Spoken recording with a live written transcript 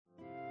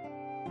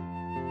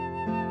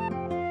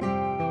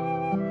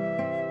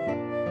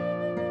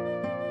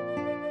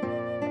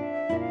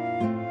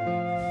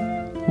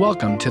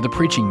Welcome to the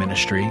preaching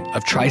ministry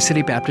of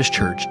Tri-City Baptist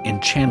Church in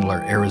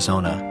Chandler,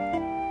 Arizona.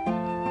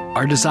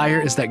 Our desire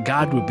is that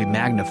God would be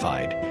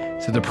magnified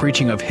through the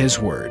preaching of His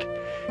Word,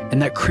 and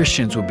that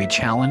Christians would be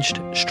challenged,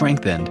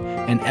 strengthened,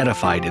 and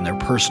edified in their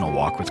personal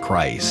walk with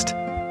Christ.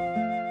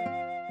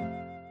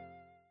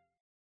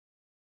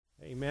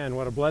 Amen.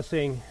 What a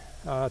blessing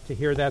to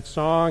hear that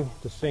song,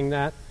 to sing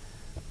that.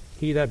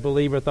 He that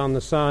believeth on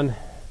the Son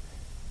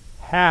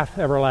hath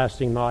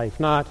everlasting life.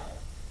 Not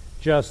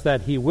just that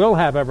he will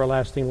have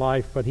everlasting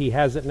life, but he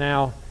has it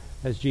now.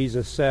 As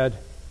Jesus said,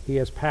 he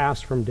has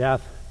passed from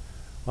death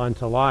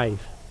unto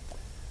life.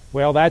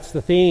 Well, that's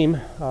the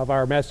theme of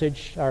our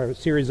message, our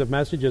series of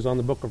messages on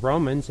the book of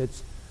Romans.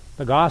 It's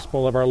the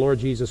gospel of our Lord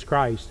Jesus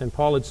Christ. And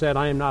Paul had said,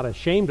 I am not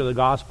ashamed of the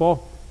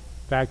gospel.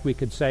 In fact, we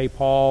could say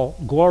Paul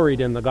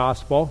gloried in the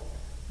gospel.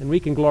 And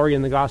we can glory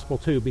in the gospel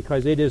too,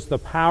 because it is the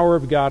power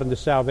of God unto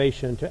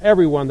salvation to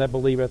everyone that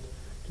believeth,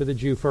 to the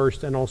Jew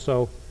first and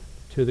also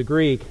to the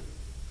Greek.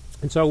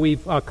 And so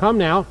we've come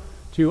now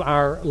to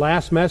our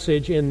last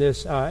message in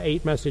this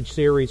 8-message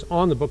series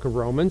on the book of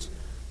Romans.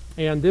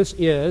 And this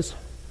is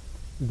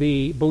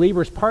the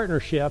believer's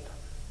partnership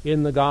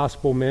in the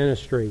gospel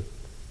ministry.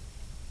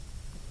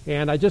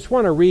 And I just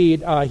want to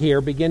read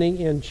here,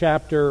 beginning in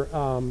chapter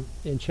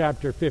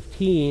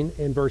 15,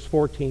 in verse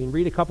 14.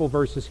 Read a couple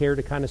verses here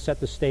to kind of set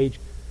the stage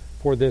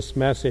for this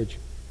message.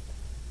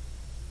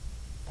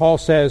 Paul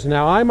says,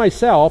 Now I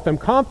myself am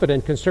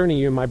confident concerning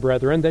you, my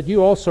brethren, that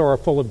you also are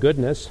full of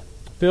goodness,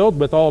 filled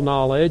with all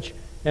knowledge,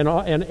 and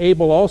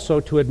able also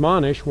to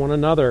admonish one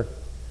another.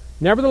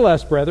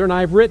 Nevertheless, brethren,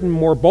 I have written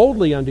more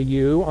boldly unto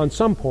you on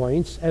some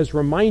points, as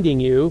reminding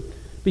you,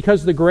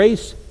 because of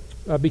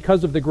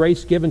the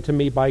grace given to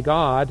me by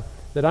God,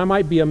 that I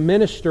might be a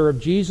minister of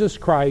Jesus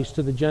Christ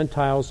to the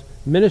Gentiles,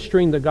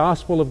 ministering the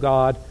gospel of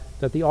God,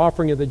 that the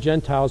offering of the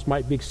Gentiles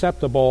might be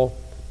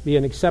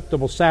an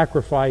acceptable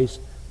sacrifice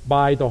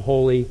by the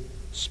Holy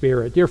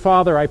Spirit. Dear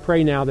Father, I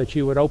pray now that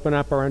you would open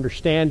up our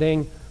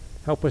understanding.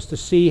 Help us to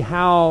see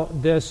how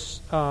these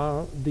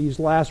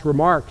last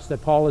remarks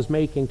that Paul is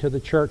making to the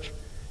church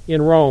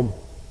in Rome,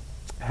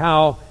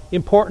 how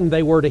important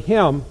they were to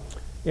him,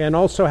 and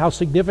also how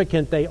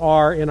significant they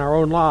are in our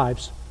own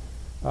lives.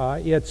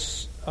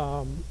 It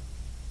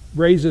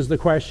raises the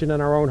question in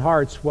our own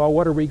hearts, well,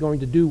 what are we going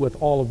to do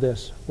with all of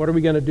this? What are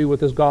we going to do with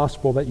this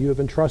gospel that you have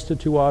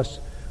entrusted to us,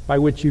 by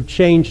which you've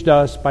changed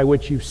us, by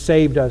which you've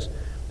saved us?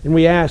 And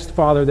we asked,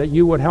 Father, that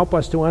you would help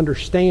us to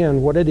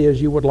understand what it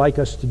is you would like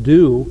us to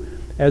do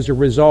as a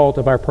result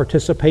of our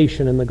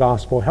participation in the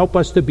gospel. Help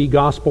us to be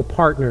gospel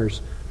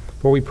partners,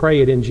 for we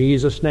pray it in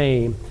Jesus'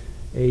 name.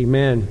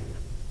 Amen.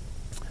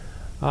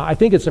 I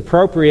think it's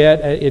appropriate.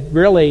 It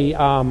really,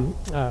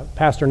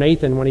 Pastor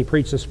Nathan, when he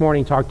preached this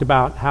morning, talked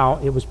about how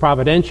it was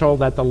providential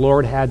that the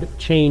Lord had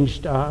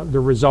changed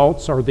the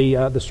results or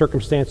the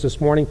circumstance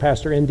this morning,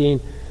 Pastor Indian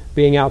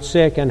being out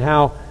sick, and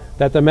how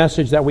that the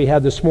message that we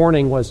had this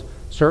morning was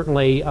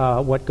certainly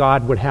what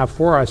God would have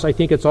for us. I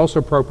think it's also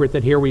appropriate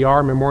that here we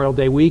are, Memorial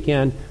Day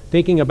weekend,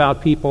 thinking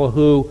about people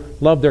who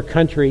love their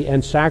country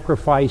and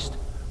sacrificed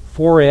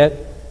for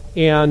it.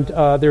 And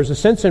there's a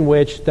sense in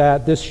which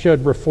that this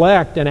should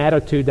reflect an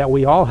attitude that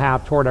we all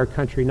have toward our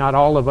country. Not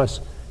all of us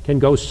can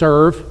go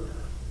serve,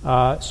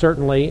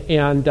 certainly,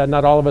 and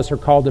not all of us are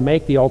called to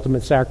make the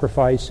ultimate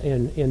sacrifice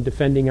in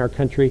defending our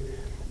country.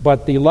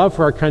 But the love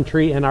for our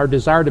country and our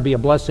desire to be a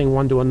blessing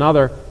one to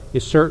another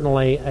is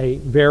certainly a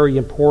very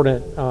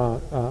important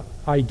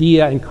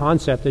idea and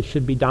concept that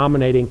should be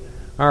dominating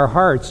our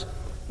hearts.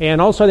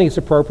 And also I think it's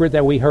appropriate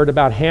that we heard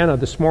about Hannah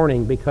this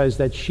morning, because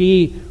that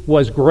she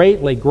was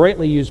greatly,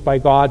 greatly used by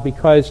God,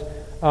 because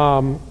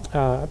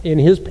in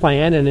His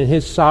plan and in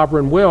His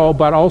sovereign will,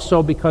 but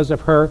also because of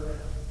her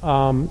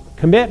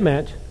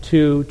commitment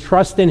to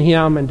trust in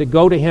Him and to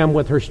go to Him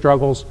with her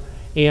struggles,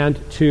 and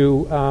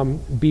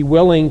to be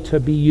willing to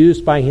be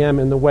used by Him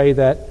in the way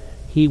that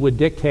He would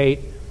dictate.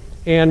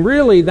 And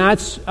really,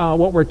 that's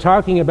what we're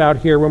talking about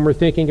here when we're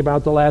thinking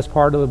about the last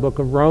part of the book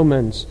of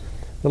Romans.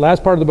 The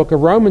last part of the book of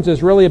Romans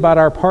is really about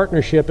our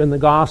partnership in the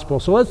gospel.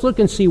 So let's look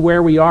and see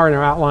where we are in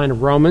our outline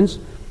of Romans.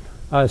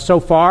 So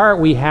far,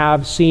 we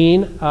have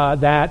seen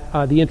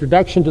that the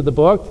introduction to the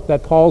book,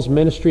 that Paul's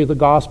ministry of the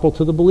gospel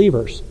to the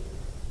believers.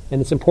 And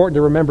it's important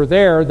to remember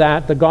there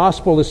that the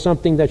gospel is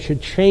something that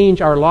should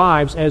change our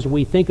lives as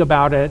we think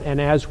about it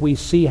and as we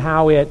see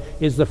how it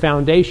is the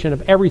foundation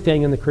of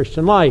everything in the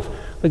Christian life.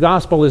 The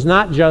gospel is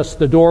not just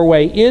the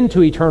doorway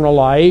into eternal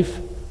life,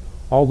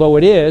 although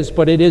it is,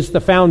 but it is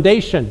the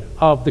foundation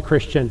of the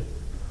Christian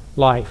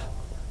life.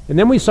 And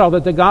then we saw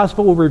that the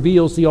gospel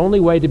reveals the only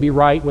way to be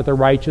right with a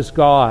righteous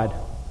God,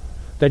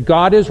 that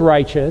God is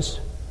righteous,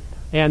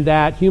 and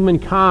that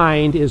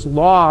humankind is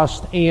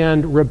lost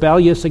and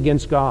rebellious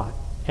against God,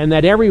 and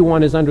that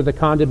everyone is under the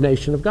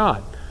condemnation of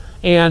God,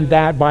 and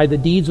that by the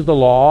deeds of the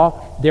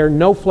law there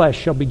no flesh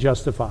shall be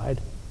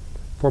justified,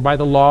 for by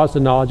the law is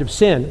the knowledge of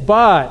sin.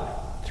 But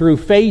through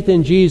faith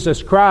in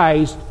Jesus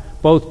Christ,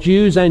 both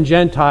Jews and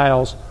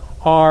Gentiles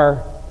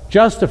are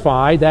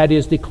justified, that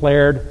is,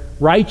 declared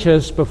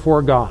righteous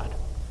before God.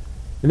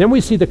 And then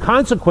we see the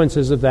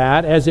consequences of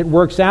that as it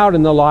works out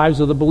in the lives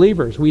of the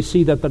believers. We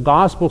see that the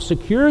gospel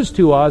secures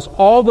to us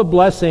all the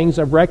blessings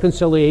of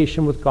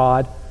reconciliation with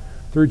God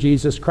through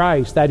Jesus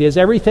Christ. That is,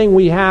 everything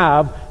we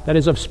have that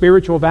is of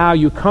spiritual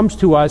value comes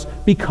to us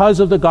because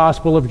of the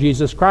gospel of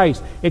Jesus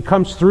Christ. It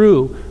comes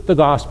through the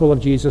gospel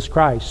of Jesus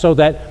Christ, so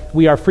that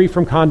we are free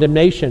from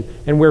condemnation,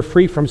 and we're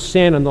free from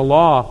sin and the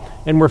law,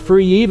 and we're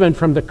free even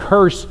from the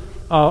curse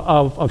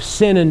of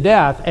sin and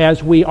death,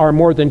 as we are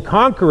more than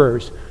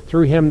conquerors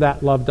through him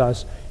that loved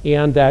us,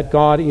 and that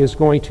God is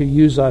going to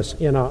use us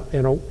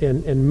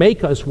and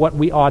make us what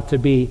we ought to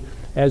be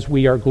as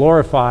we are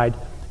glorified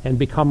and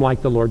become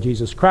like the Lord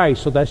Jesus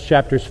Christ. So that's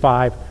chapters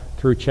 5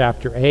 through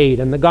chapter 8.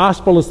 And the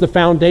gospel is the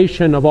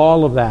foundation of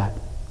all of that.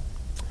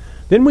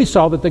 Then we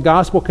saw that the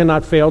gospel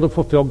cannot fail to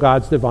fulfill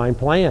God's divine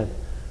plan.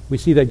 We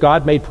see that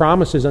God made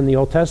promises in the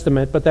Old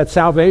Testament, but that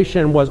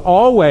salvation was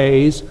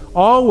always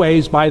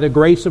by the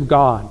grace of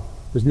God.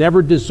 It was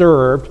never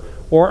deserved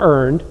or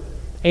earned.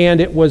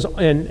 And it was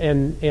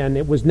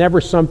it was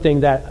never something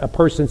that a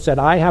person said,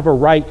 I have a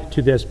right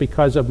to this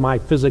because of my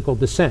physical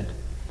descent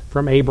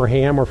from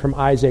Abraham or from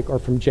Isaac or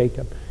from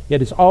Jacob.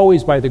 Yet it's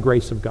always by the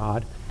grace of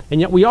God. And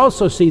yet we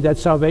also see that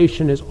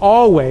salvation has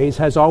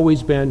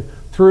always been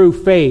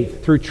through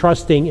faith, through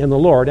trusting in the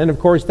Lord. And of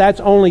course,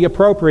 that's only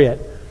appropriate.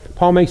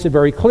 Paul makes it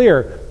very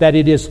clear that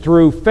it is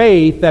through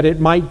faith that it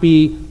might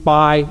be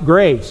by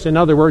grace. In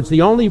other words,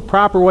 the only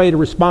proper way to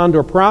respond to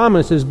a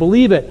promise is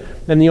believe it.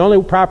 And the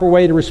only proper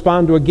way to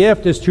respond to a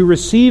gift is to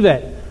receive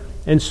it.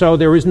 And so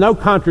there is no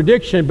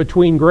contradiction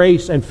between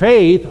grace and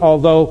faith,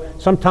 although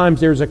sometimes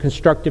there's a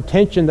constructive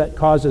tension that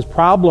causes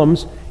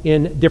problems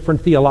in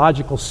different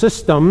theological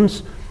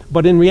systems.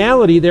 But in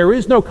reality, there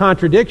is no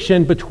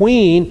contradiction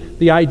between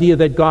the idea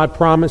that God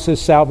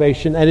promises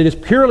salvation, and it is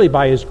purely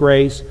by his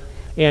grace,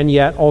 and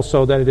yet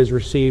also that it is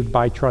received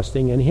by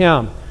trusting in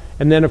him.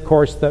 And then, of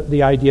course,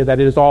 the idea that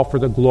it is all for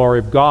the glory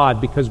of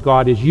God, because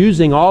God is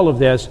using all of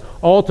this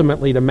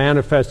ultimately to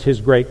manifest his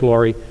great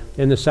glory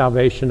in the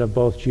salvation of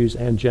both Jews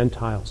and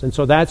Gentiles. And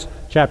so that's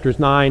chapters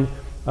 9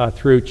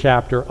 through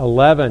chapter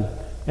 11.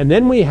 And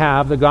then we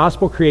have the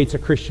gospel creates a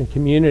Christian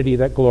community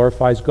that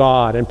glorifies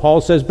God. And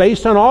Paul says,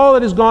 based on all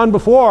that has gone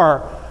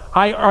before,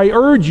 I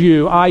urge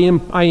you, I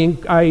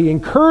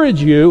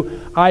encourage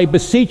you, I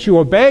beseech you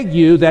or beg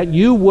you that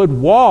you would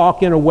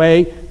walk in a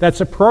way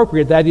that's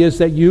appropriate. That is,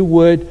 that you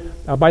would,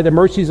 by the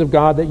mercies of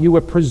God, that you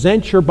would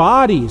present your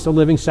bodies a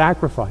living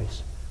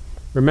sacrifice.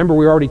 Remember,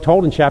 we were already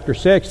told in chapter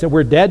 6 that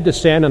we're dead to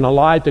sin and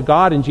alive to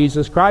God in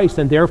Jesus Christ,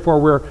 and therefore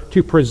we're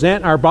to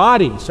present our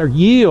bodies or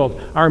yield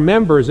our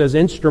members as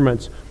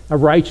instruments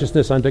of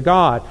righteousness unto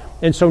God.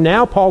 And so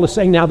now Paul is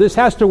saying, now this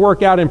has to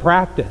work out in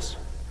practice.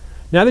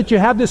 Now that you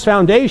have this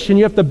foundation,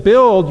 you have to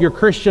build your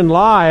Christian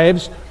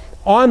lives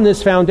on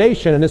this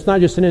foundation. And it's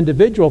not just an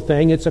individual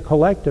thing, it's a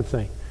collective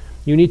thing.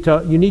 You need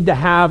to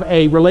have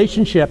a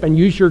relationship and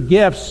use your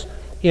gifts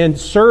in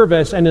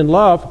service and in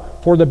love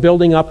for the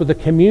building up of the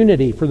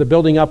community, for the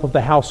building up of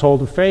the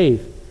household of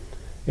faith.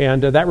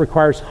 And that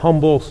requires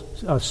humble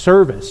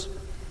service.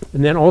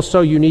 And then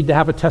also you need to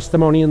have a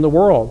testimony in the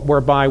world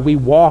whereby we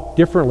walk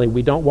differently.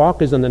 We don't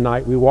walk as in the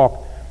night, we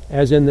walk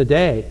as in the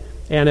day.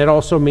 And it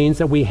also means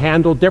that we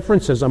handle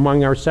differences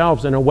among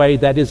ourselves in a way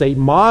that is a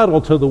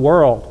model to the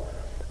world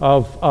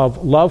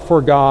of love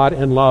for God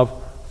and love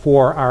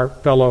for our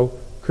fellow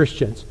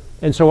Christians.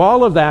 And so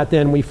all of that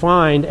then we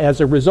find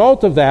as a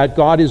result of that,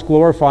 God is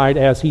glorified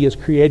as he is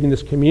creating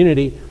this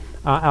community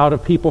out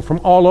of people from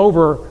all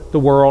over the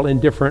world in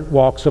different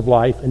walks of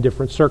life and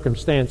different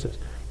circumstances.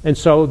 And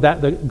so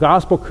that the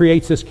gospel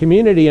creates this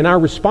community, and our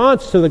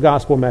response to the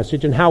gospel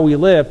message and how we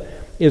live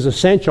is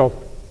essential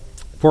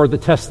for the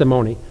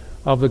testimony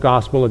of the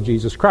gospel of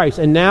Jesus Christ.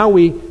 And now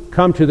we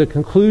come to the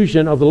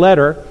conclusion of the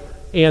letter,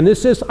 and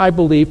this is, I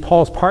believe,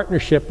 Paul's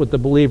partnership with the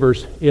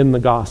believers in the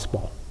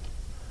gospel.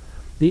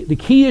 The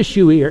key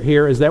issue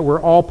here is that we're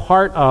all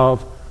part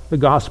of the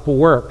gospel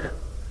work.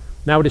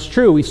 Now it is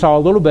true, we saw a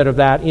little bit of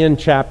that in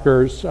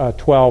chapters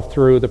 12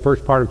 through the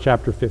first part of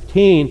chapter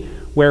 15,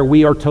 where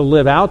we are to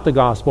live out the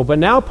gospel. But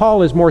now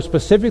Paul is more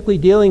specifically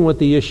dealing with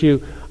the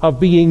issue of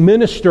being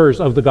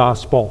ministers of the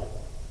gospel.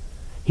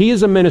 He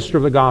is a minister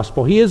of the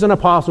gospel. He is an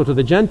apostle to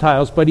the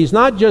Gentiles, but he's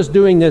not just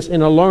doing this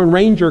in a Lone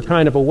Ranger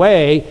kind of a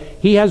way.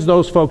 He has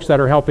those folks that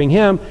are helping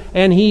him,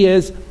 and he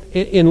is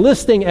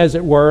enlisting, as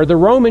it were, the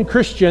Roman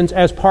Christians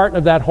as part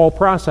of that whole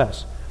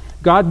process.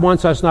 God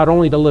wants us not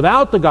only to live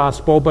out the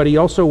gospel, but he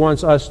also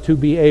wants us to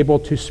be able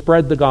to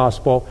spread the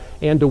gospel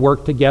and to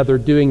work together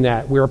doing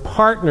that. We're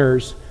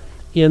partners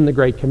in the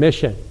Great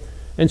Commission.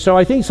 And so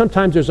I think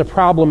sometimes there's a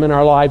problem in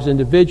our lives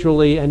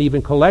individually and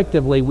even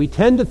collectively. We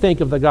tend to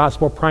think of the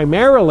gospel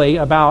primarily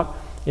about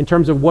in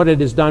terms of what it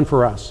has done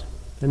for us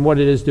and what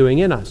it is doing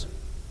in us.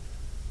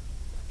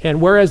 And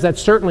whereas that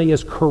certainly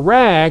is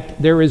correct,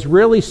 there is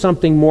really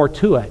something more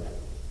to it.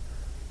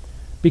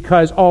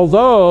 Because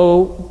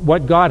although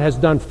what God has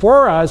done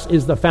for us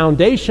is the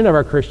foundation of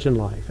our Christian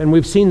life, and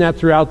we've seen that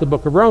throughout the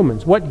book of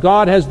Romans, what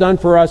God has done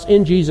for us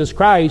in Jesus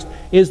Christ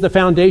is the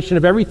foundation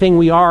of everything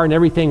we are and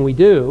everything we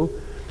do.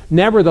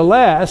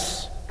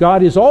 Nevertheless,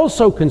 God is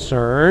also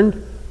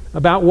concerned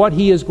about what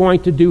he is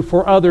going to do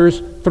for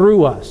others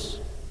through us.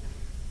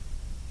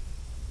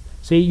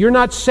 See, you're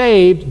not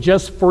saved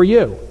just for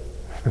you,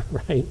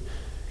 right?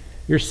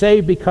 You're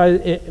saved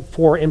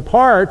in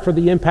part for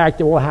the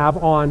impact it will have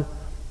on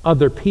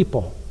other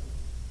people.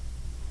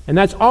 And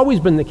that's always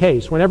been the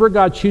case. Whenever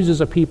God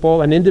chooses a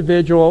people, an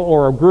individual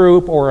or a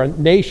group or a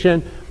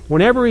nation,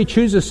 whenever he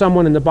chooses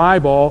someone in the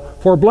Bible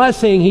for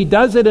blessing, he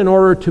does it in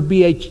order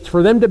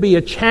for them to be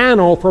a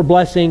channel for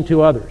blessing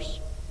to others.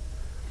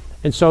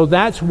 And so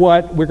that's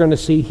what we're going to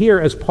see here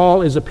as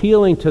Paul is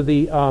appealing to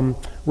the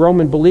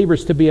Roman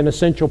believers to be an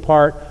essential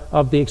part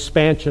of the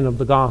expansion of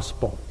the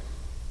gospel.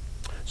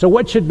 So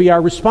what should be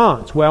our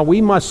response? Well,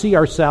 we must see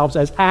ourselves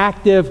as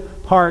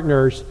active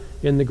partners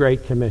in the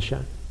Great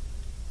Commission.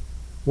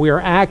 We are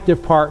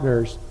active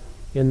partners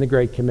in the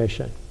Great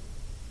Commission.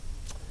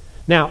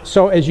 Now,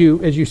 so as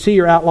you see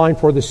your outline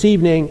for this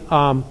evening,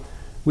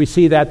 we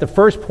see that the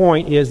first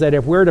point is that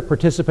if we're to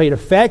participate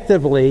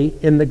effectively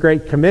in the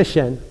Great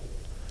Commission,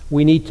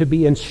 we need to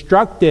be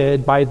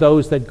instructed by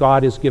those that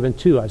God has given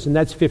to us. And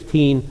that's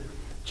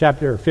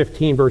chapter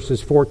 15,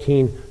 verses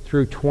 14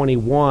 through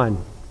 21.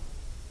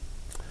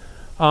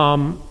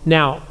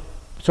 Now,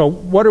 so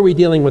what are we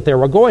dealing with there?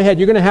 Well, go ahead.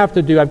 You're going to have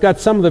to I've got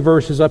some of the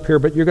verses up here,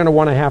 but you're going to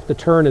want to have to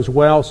turn as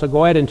well. So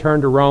go ahead and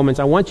turn to Romans.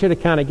 I want you to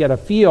kind of get a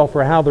feel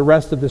for how the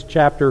rest of this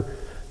chapter,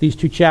 these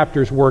two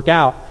chapters, work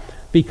out.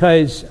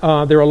 Because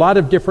there are a lot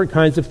of different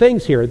kinds of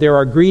things here. There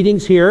are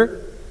greetings here,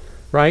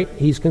 right?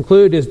 He's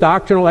concluded his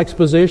doctrinal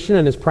exposition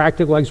and his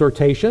practical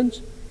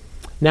exhortations.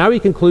 Now he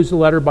concludes the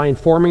letter by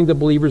informing the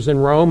believers in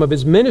Rome of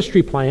his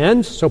ministry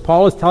plans. So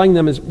Paul is telling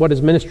them what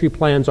his ministry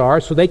plans are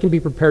so they can be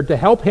prepared to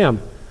help him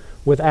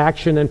with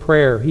action and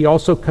prayer. He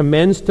also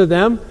commends to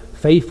them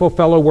faithful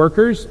fellow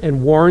workers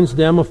and warns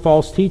them of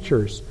false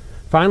teachers.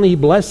 Finally, he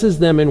blesses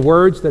them in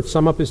words that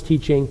sum up his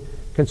teaching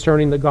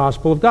concerning the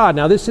gospel of God.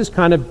 Now, this is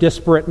kind of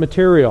disparate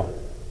material.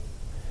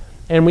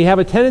 And we have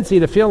a tendency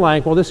to feel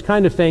like, well, this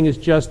kind of thing is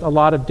just a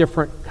lot of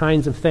different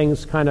kinds of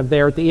things kind of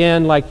there at the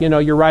end. Like,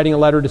 you're writing a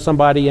letter to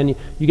somebody and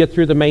you get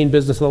through the main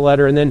business of the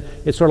letter, and then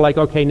it's sort of like,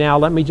 okay, now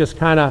let me just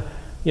kind of,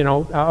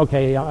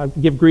 I'll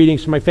give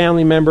greetings to my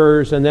family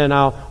members, and then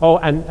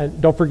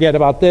and don't forget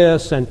about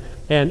this. And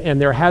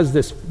there has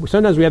this,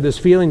 sometimes we have this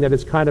feeling that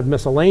it's kind of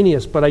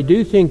miscellaneous, but I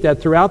do think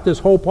that throughout this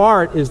whole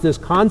part is this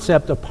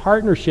concept of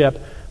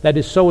partnership that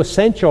is so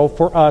essential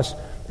for us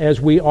as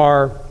we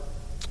are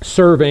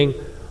serving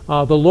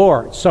the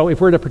Lord. So if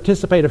we're to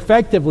participate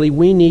effectively,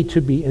 we need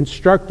to be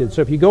instructed.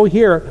 So if you go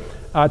here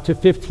to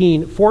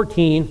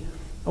 15:14,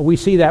 we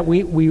see that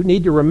we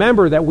need to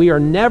remember that we are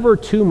never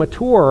too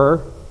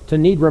mature to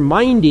need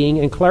reminding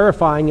and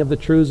clarifying of the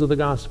truths of the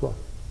gospel.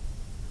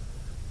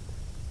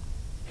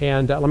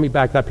 And let me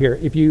back up here.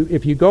 If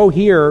you go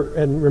here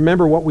and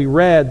remember what we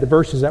read, the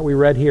verses that we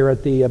read here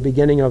at the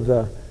beginning of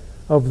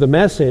the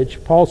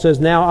message, Paul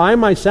says, "Now I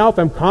myself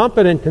am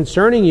confident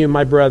concerning you,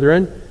 my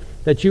brethren,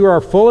 that you are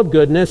full of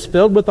goodness,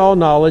 filled with all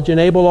knowledge, and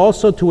able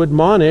also to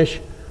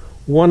admonish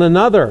one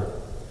another."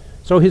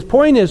 So his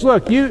point is,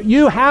 look,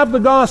 you have the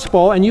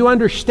gospel and you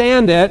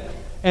understand it,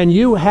 and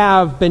you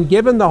have been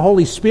given the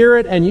Holy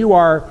Spirit, and you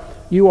are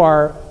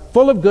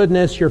full of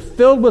goodness, you're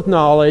filled with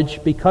knowledge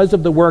because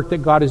of the work that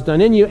God has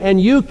done in you, and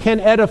you can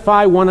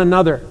edify one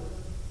another.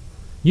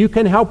 You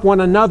can help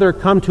one another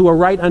come to a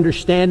right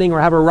understanding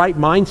or have a right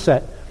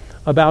mindset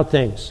about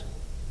things.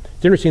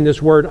 It's interesting,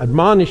 this word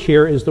admonish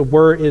here is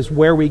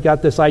where we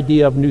got this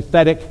idea of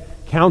nouthetic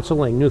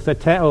counseling,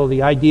 noutheteo,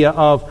 the idea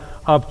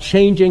of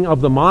changing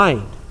of the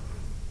mind,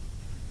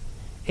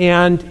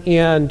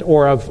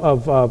 or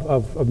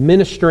of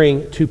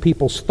ministering to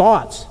people's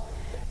thoughts.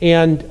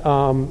 And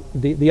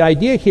the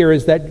idea here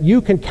is that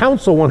you can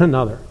counsel one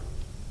another.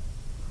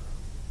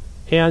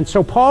 And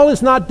so Paul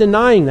is not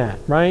denying that,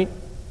 right?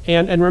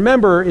 And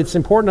remember, it's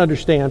important to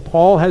understand,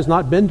 Paul has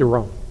not been to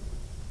Rome.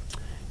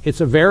 It's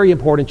a very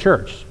important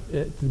church.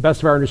 To the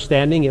best of our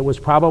understanding, it was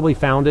probably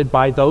founded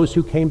by those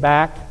who came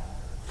back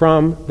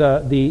from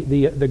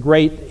the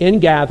great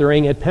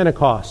ingathering at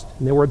Pentecost.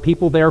 And there were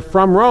people there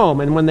from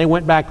Rome. And when they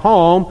went back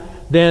home,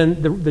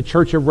 then the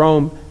Church of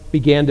Rome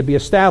began to be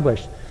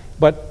established.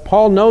 But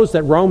Paul knows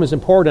that Rome is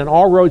important.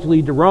 All roads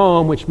lead to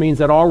Rome, which means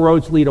that all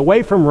roads lead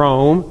away from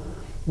Rome,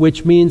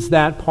 which means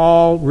that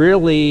Paul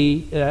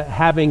really,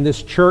 having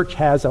this church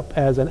as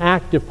an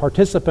active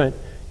participant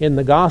in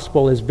the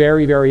gospel, is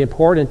very, very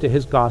important to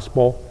his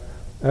gospel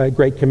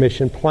Great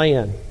Commission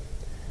plan.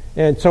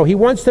 And so he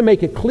wants to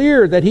make it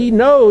clear that he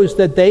knows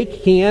that they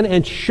can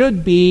and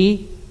should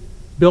be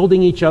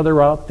building each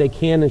other up. They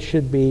can and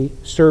should be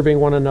serving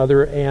one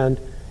another, and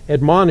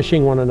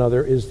admonishing one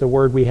another is the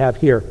word we have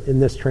here in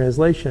this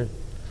translation.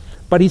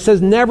 But he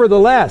says,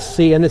 nevertheless,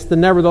 see, and it's the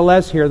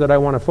nevertheless here that I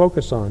want to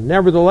focus on.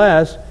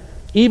 Nevertheless,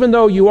 even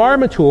though you are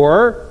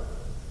mature,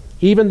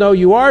 even though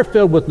you are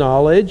filled with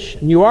knowledge,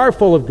 and you are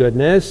full of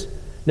goodness,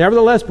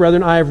 nevertheless,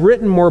 brethren, I have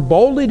written more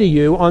boldly to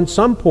you on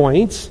some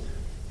points,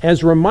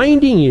 as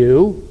reminding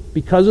you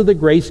because of the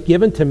grace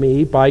given to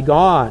me by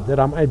God, that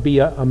I might be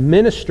a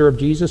minister of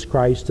Jesus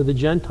Christ to the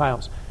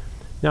Gentiles.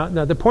 Now,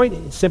 the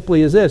point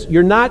simply is this: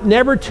 you're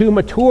never too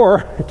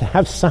mature to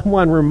have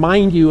someone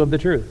remind you of the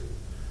truth.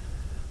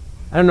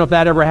 I don't know if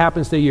that ever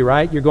happens to you,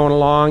 right? You're going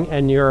along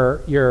and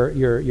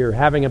you're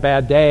having a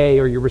bad day,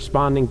 or you're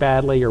responding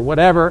badly or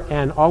whatever,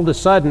 and all of a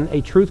sudden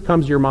a truth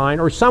comes to your mind,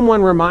 or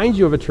someone reminds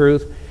you of a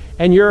truth,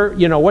 and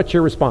what's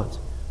your response?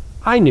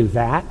 I knew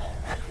that.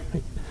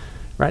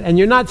 Right? And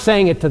you're not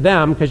saying it to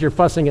them because you're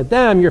fussing at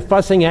them, you're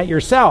fussing at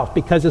yourself,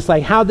 because it's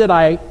like, how did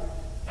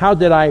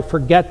I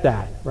forget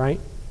that, right?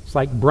 It's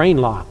like brain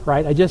lock,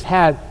 right? I just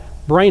had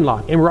brain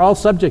lock, and we're all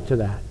subject to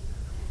that.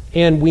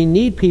 And we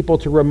need people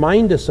to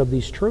remind us of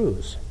these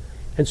truths.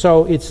 And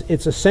so it's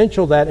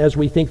essential that as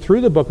we think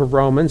through the book of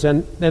Romans,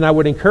 and I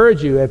would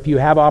encourage you, if you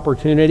have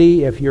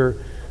opportunity, if your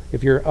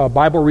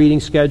Bible reading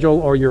schedule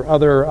or your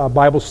other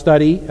Bible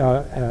study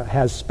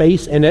has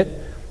space in it,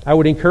 I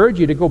would encourage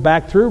you to go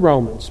back through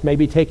Romans,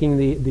 maybe taking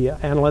the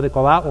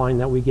analytical outline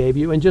that we gave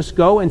you, and just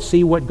go and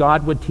see what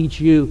God would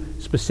teach you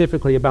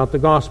specifically about the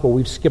gospel.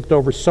 We've skipped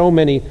over so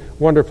many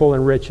wonderful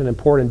and rich and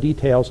important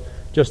details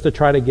just to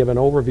try to give an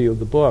overview of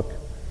the book.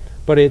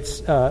 But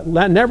it's,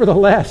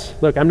 nevertheless,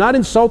 look, I'm not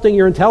insulting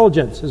your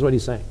intelligence, is what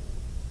he's saying.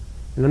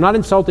 And I'm not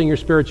insulting your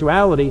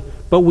spirituality,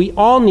 but we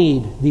all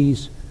need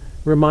these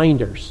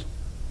reminders.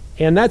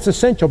 And that's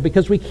essential,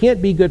 because we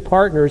can't be good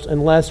partners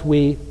unless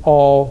we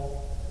all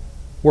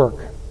work,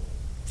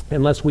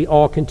 unless we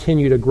all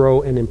continue to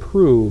grow and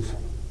improve.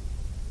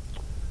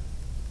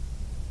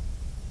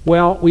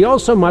 Well, we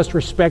also must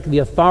respect the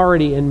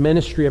authority and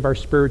ministry of our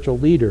spiritual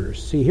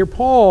leaders. See, here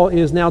Paul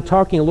is now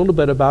talking a little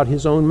bit about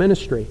his own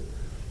ministry.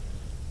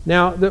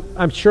 Now,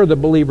 I'm sure the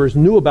believers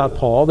knew about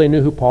Paul. They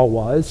knew who Paul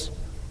was.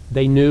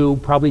 They knew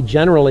probably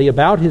generally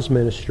about his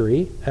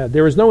ministry.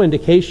 There was no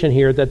indication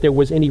here that there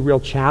was any real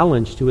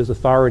challenge to his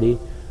authority,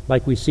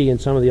 like we see in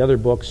some of the other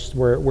books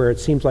where it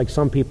seems like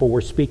some people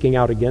were speaking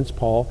out against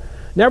Paul.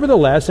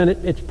 Nevertheless, and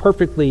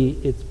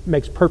it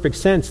makes perfect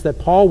sense that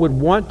Paul would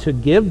want to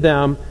give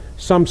them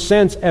some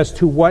sense as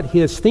to what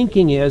his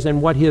thinking is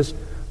and what his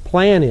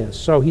plan is.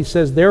 So he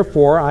says,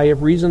 therefore, I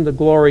have reason to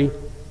glory,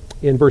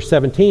 in verse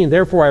 17,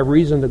 therefore I have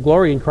reason to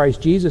glory in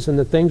Christ Jesus in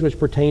the things which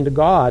pertain to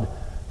God.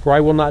 For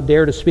I will not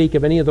dare to speak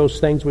of any of those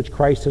things which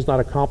Christ has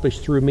not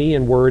accomplished through me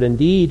in word and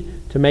deed,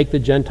 to make the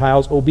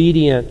Gentiles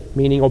obedient,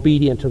 meaning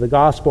obedient to the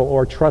gospel,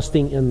 or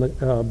trusting in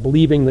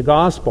believing the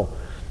gospel,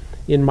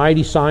 in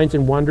mighty signs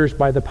and wonders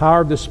by the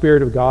power of the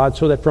Spirit of God,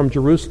 so that from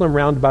Jerusalem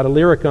round about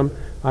Illyricum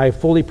I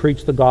have fully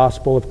preached the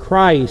gospel of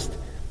Christ.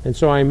 And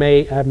so I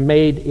may have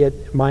made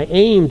it my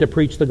aim to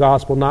preach the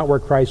gospel not where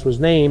Christ was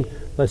named,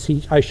 lest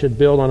I should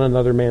build on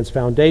another man's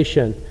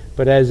foundation.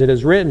 But as it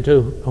is written,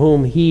 to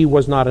whom he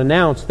was not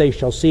announced, they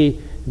shall see,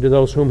 and to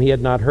those whom he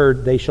had not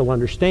heard, they shall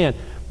understand.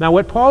 Now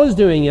what Paul is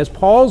doing is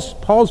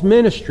Paul's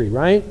ministry,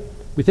 right?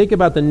 We think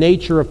about the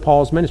nature of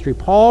Paul's ministry.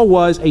 Paul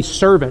was a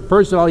servant.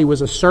 First of all, he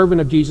was a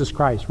servant of Jesus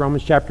Christ.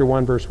 Romans chapter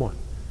 1, verse 1.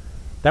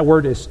 That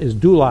word is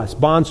doulos,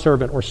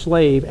 bondservant or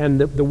slave.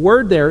 And the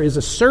word there is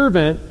a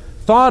servant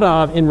thought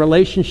of in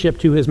relationship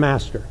to his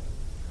master.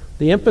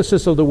 The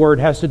emphasis of the word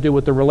has to do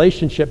with the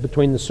relationship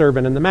between the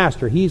servant and the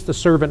master. He's the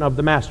servant of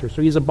the master.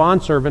 So he's a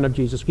bondservant of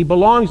Jesus. He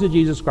belongs to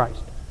Jesus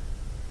Christ.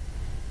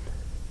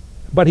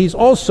 But he's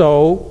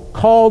also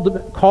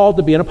called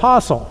to be an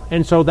apostle.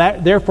 And so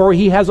that therefore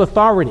he has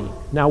authority.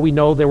 Now we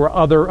know there were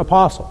other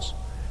apostles.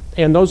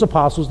 And those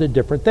apostles did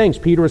different things.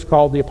 Peter was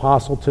called the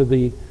apostle to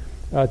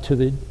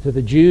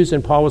the Jews,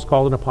 and Paul was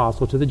called an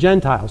apostle to the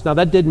Gentiles. Now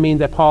that didn't mean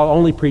that Paul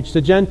only preached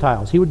to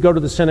Gentiles. He would go to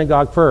the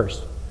synagogue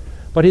first.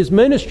 But his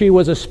ministry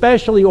was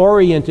especially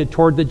oriented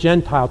toward the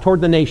Gentile, toward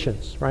the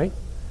nations, right?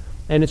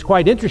 And it's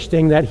quite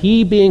interesting that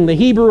he, being the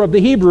Hebrew of the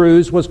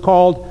Hebrews, was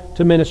called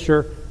to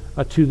minister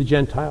to the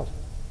Gentiles.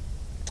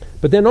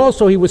 But then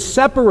also he was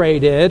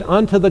separated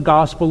unto the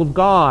gospel of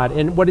God.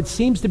 And what it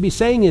seems to be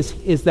saying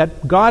is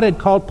that God had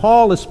called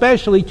Paul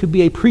especially to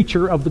be a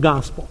preacher of the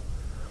gospel.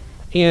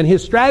 And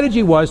his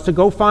strategy was to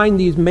go find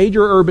these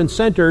major urban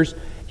centers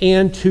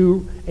and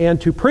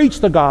to preach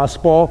the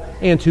gospel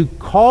and to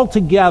call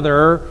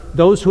together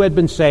those who had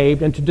been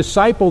saved and to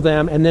disciple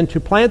them and then to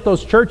plant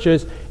those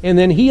churches. And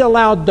then he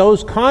allowed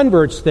those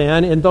converts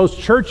then in those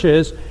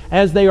churches,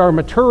 as they are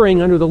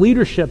maturing under the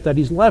leadership that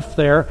he's left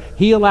there,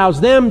 he allows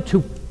them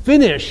to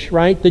finish,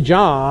 right, the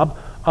job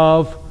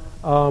of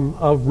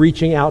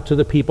reaching out to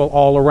the people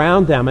all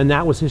around them. And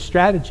that was his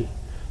strategy.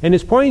 And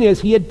his point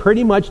is, he had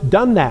pretty much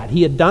done that.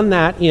 He had done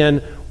that in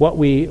what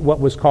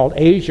was called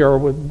Asia, or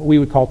what we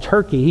would call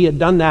Turkey. He had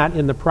done that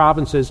in the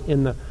provinces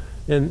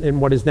in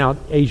what is now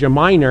Asia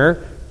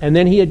Minor. And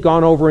then he had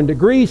gone over into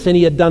Greece, and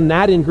he had done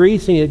that in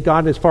Greece, and he had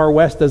gone as far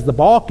west as the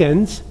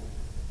Balkans.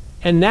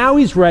 And now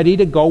he's ready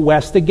to go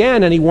west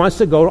again, and he wants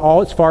to go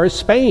all as far as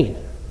Spain.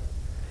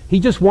 He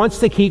just wants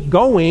to keep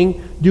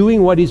going,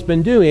 doing what he's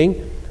been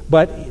doing.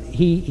 But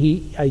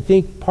I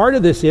think part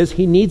of this is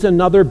he needs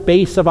another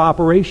base of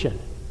operation.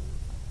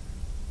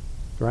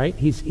 Right?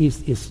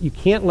 You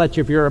can't let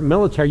if you're a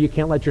military, you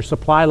can't let your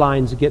supply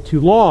lines get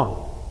too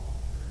long.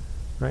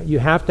 Right? You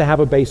have to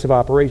have a base of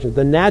operations.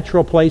 The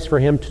natural place for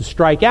him to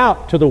strike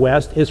out to the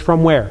west is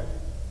from where?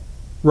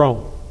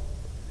 Rome.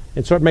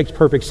 And so it makes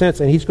perfect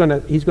sense, and he's going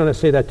to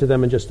say that to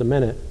them in just a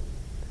minute.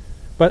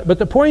 But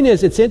the point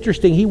is, it's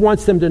interesting. He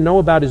wants them to know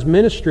about his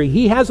ministry.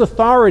 He has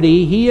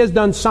authority. He has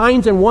done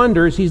signs and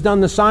wonders. He's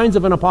done the signs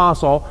of an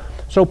apostle.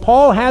 So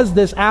Paul has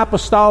this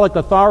apostolic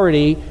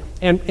authority,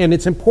 and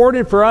it's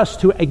important for us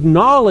to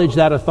acknowledge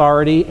that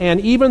authority.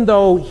 And even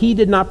though he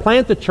did not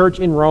plant the church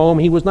in Rome,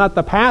 he was not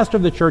the pastor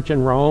of the church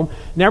in Rome,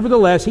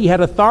 nevertheless, he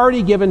had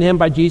authority given him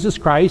by Jesus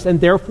Christ, and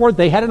therefore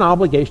they had an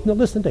obligation to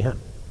listen to him.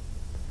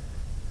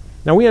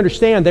 Now we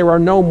understand there are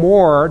no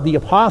more. The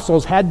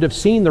apostles had to have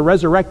seen the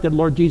resurrected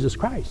Lord Jesus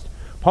Christ.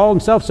 Paul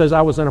himself says,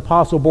 I was an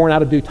apostle born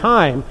out of due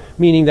time,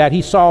 meaning that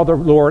he saw the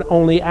Lord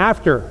only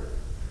after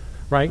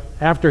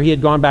he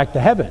had gone back to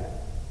heaven.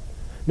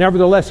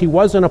 Nevertheless, he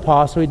was an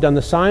apostle. He'd done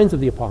the signs of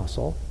the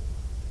apostle.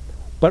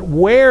 But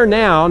where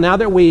now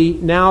that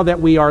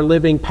we are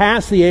living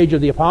past the age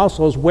of the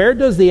apostles, where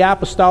does the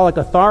apostolic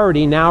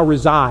authority now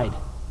reside?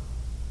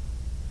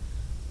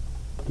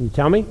 Can you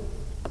tell me?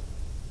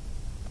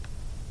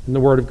 In the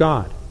Word of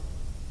God.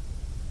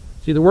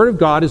 See, the Word of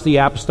God is the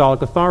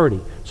apostolic authority.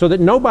 So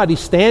that nobody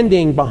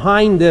standing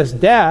behind this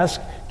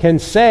desk can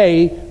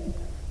say,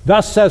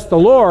 thus says the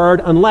Lord,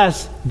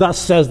 unless thus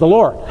says the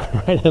Lord,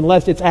 right?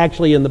 Unless it's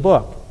actually in the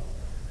book.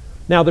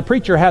 Now, the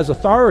preacher has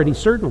authority,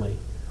 certainly.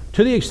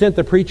 To the extent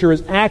the preacher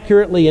is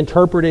accurately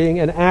interpreting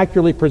and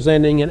accurately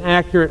presenting and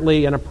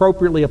accurately and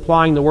appropriately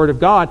applying the Word of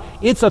God,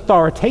 it's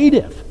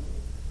authoritative.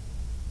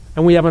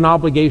 And we have an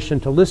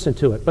obligation to listen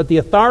to it. But the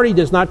authority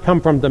does not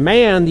come from the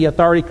man, the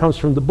authority comes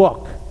from the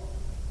book.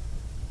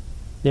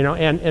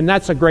 And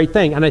that's a great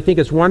thing. And I think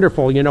it's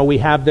wonderful. We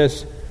have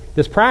this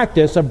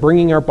practice of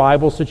bringing our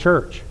Bibles to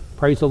church.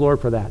 Praise the Lord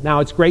for that. Now,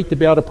 it's great to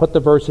be able to put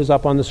the verses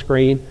up on the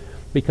screen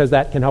because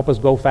that can help us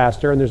go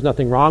faster, and there's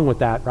nothing wrong with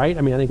that, right?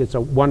 I think it's a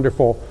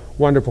wonderful,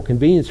 wonderful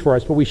convenience for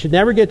us. But we should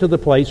never get to the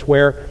place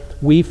where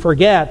we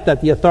forget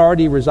that the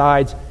authority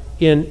resides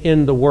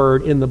in the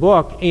Word, in the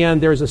book.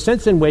 And there's a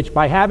sense in which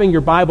by having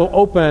your Bible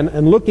open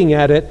and looking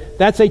at it,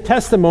 that's a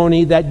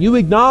testimony that you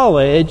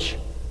acknowledge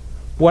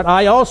what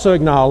I also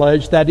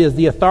acknowledge, that is,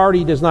 the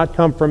authority does not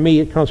come from me,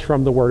 it comes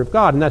from the Word of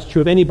God. And that's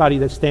true of anybody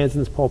that stands in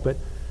this pulpit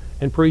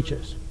and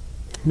preaches.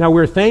 Now,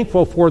 we're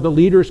thankful for the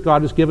leaders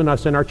God has given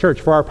us in our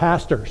church, for our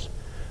pastors,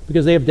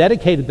 because they have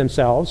dedicated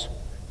themselves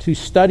to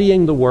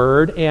studying the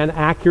Word and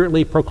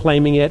accurately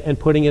proclaiming it and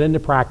putting it into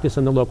practice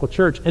in the local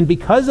church. And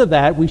because of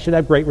that, we should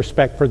have great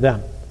respect for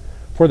them,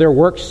 for their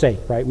work's sake,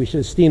 right? We should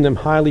esteem them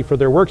highly for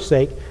their work's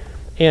sake.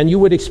 And you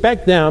would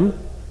expect them,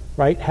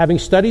 right, having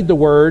studied the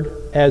Word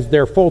as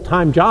their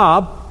full-time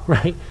job,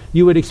 right,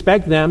 you would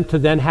expect them to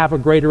then have a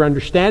greater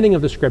understanding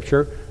of the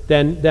Scripture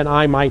than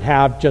I might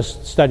have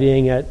just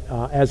studying it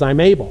as I'm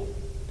able.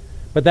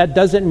 But that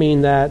doesn't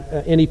mean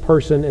that any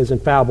person is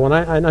infallible.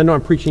 And I know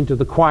I'm preaching to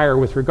the choir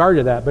with regard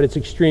to that, but it's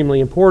extremely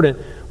important.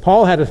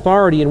 Paul had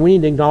authority, and we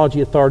need to acknowledge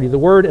the authority of the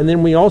Word, and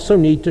then we also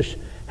need to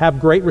have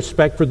great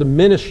respect for the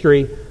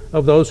ministry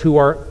of those who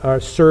are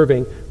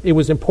serving. It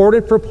was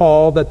important for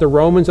Paul that the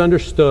Romans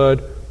understood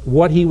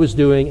what he was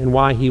doing and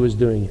why he was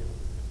doing it.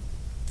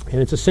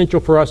 And it's essential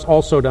for us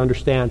also to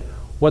understand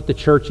what the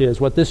church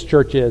is, what this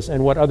church is,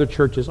 and what other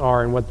churches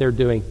are, and what they're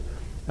doing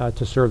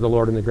to serve the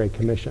Lord in the Great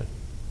Commission.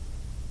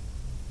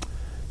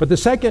 But the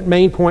second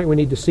main point we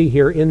need to see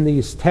here in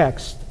these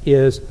texts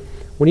is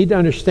we need to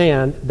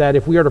understand that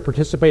if we are to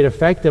participate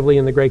effectively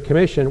in the Great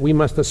Commission, we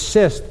must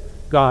assist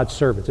God's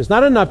servants. It's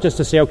not enough just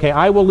to say, okay,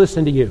 I will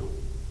listen to you.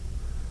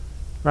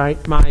 Right?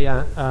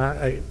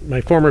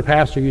 My former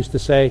pastor used to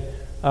say,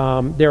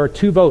 there are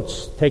 2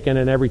 votes taken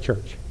in every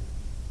church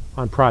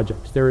on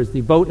projects. There is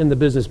the vote in the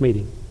business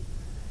meeting,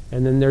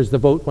 and then there's the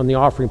vote when the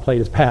offering plate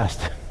is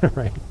passed.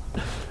 Right?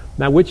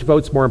 Now, which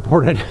vote's more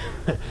important?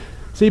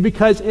 See,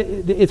 because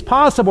it's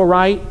possible,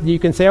 right? You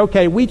can say,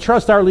 okay, we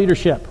trust our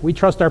leadership. We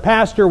trust our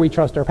pastor. We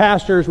trust our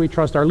pastors. We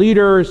trust our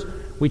leaders.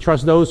 We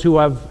trust those who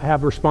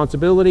have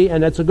responsibility,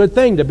 and it's a good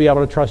thing to be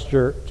able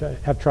to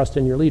have trust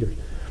in your leaders.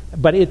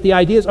 But the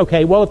idea is,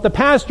 okay, well, if the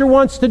pastor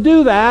wants to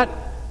do that,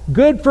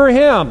 good for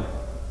him.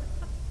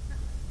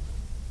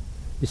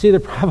 You see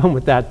the problem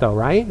with that, though,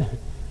 right?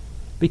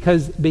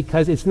 Because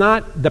it's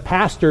not the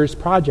pastor's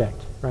project,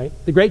 right?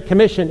 The Great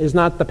Commission is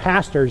not the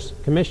pastor's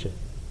commission.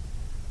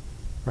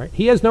 Right?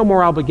 He has no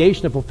more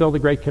obligation to fulfill the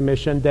Great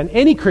Commission than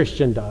any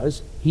Christian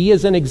does. He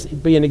is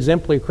be an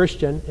exemplary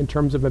Christian in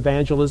terms of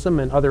evangelism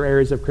and other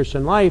areas of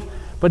Christian life,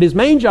 but his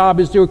main job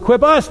is to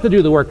equip us to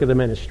do the work of the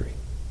ministry.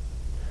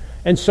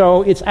 And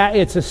so it's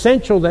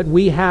essential that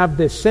we have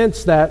this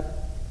sense that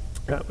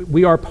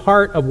we are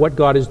part of what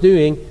God is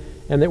doing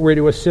and that we're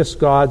to assist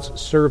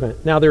God's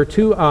servant. Now, there are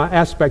 2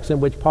 aspects in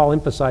which Paul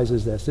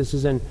emphasizes this. This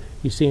is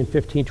you see in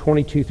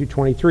 15:22 through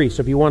 23.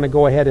 So if you want to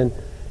go ahead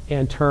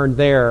and turn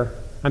there,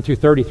 I'm through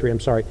 33, I'm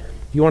sorry.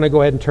 If you want to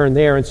go ahead and turn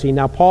there and see,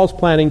 now Paul's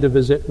planning to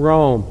visit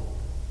Rome.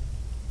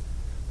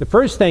 The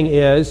first thing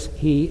is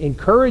he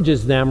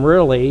encourages them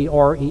really,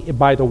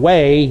 by the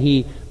way,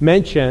 he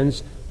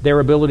mentions their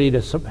ability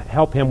to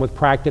help him with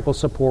practical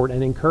support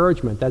and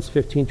encouragement. That's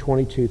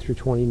 15:22 through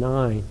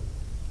 29.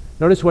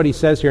 Notice what he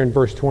says here in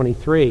verse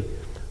 23.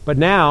 But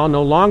now,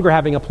 no longer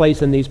having a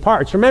place in these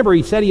parts. Remember,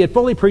 he said he had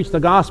fully preached the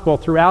gospel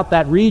throughout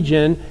that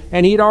region,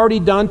 and he'd already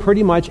done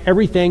pretty much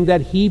everything that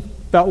he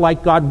felt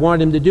like God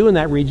wanted him to do in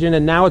that region,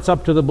 and now it's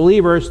up to the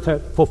believers to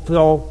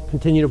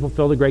continue to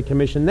fulfill the Great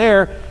Commission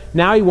there.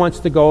 Now he wants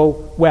to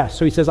go west.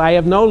 So he says, I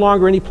have no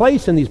longer any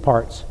place in these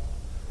parts.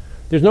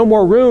 There's no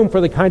more room for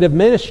the kind of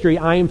ministry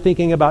I am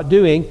thinking about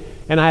doing,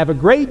 and I have a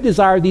great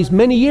desire these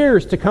many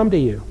years to come to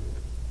you.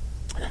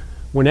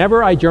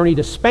 Whenever I journey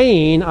to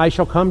Spain, I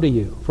shall come to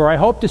you, for I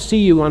hope to see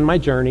you on my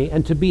journey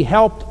and to be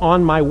helped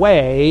on my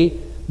way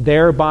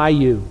there by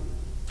you.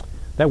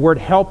 That word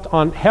helped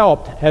on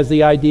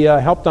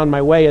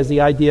my way has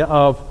the idea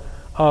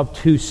of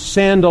to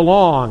send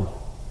along.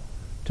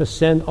 To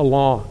send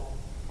along.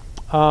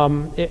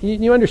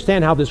 You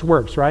understand how this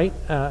works, right?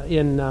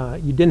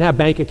 You didn't have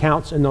bank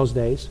accounts in those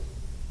days.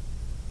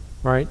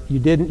 Right?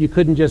 You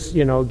couldn't just,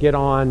 get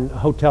on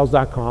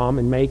hotels.com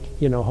and make,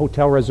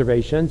 hotel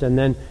reservations and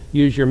then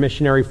use your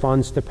missionary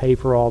funds to pay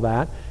for all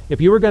that. If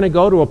you were going to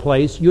go to a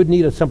place, you'd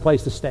need some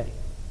place to stay.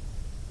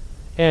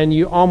 And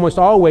you almost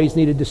always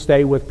needed to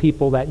stay with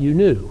people that you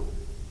knew.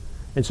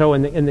 And so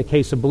in the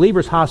case of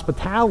believers,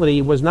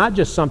 hospitality was not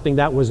just something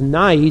that was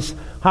nice.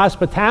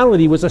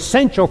 Hospitality was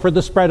essential for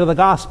the spread of the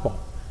gospel.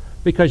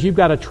 Because you've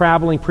got a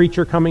traveling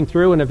preacher coming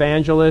through, an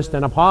evangelist,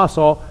 an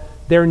apostle,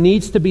 there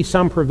needs to be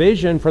some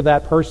provision for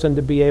that person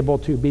to be able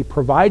to be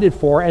provided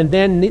for, and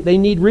then they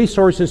need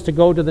resources to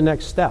go to the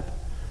next step.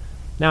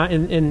 Now,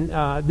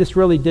 this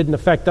really didn't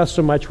affect us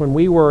so much when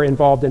we were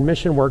involved in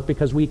mission work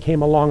because we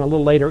came along a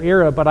little later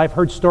era, but I've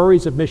heard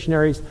stories of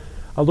missionaries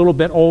a little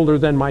bit older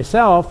than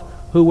myself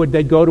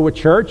they'd go to a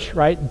church,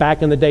 right,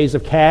 back in the days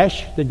of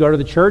cash. They'd go to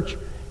the church,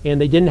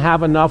 and they didn't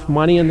have enough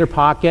money in their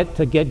pocket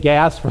to get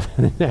gas for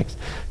the next,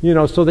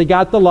 so they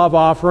got the love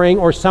offering,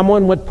 or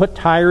someone would put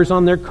tires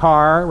on their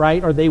car,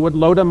 right, or they would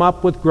load them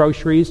up with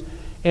groceries,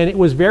 and it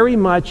was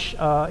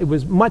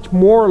much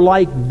more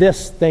like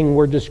this thing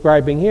we're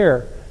describing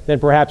here than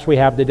perhaps we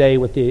have today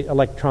with the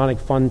electronic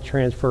fund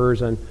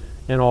transfers and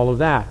all of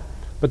that.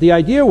 But the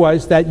idea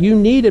was that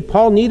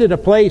Paul needed a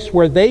place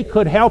where they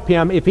could help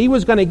him. If he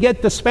was going to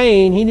get to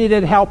Spain, he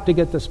needed help to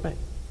get to Spain.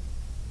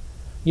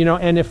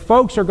 And if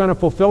folks are going to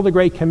fulfill the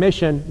Great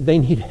Commission, they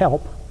need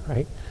help,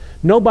 right?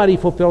 Nobody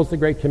fulfills the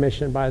Great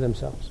Commission by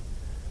themselves.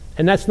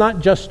 And that's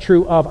not just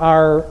true of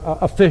our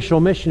official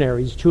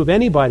missionaries. It's true of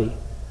anybody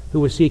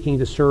who is seeking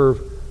to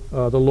serve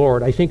the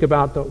Lord. I think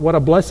about what a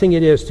blessing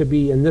it is to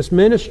be in this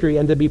ministry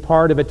and to be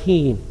part of a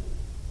team.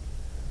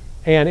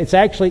 And it's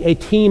actually a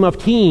team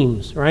of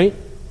teams, right?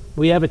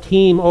 We have a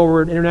team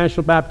over at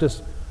International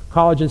Baptist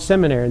College and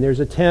Seminary, and there's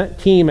a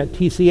team at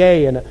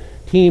TCA and a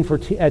team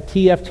at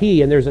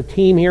TFT, and there's a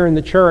team here in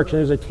the church, and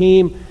there's a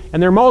team,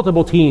 and there are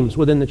multiple teams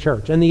within the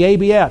church, and the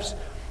ABFs.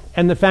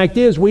 And the fact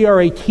is, we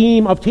are a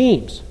team of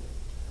teams.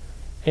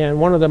 And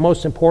one of the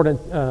most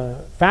important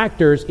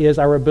factors is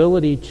our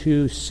ability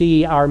to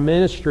see our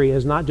ministry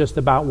as not just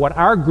about what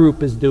our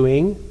group is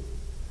doing,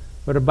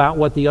 but about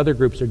what the other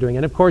groups are doing.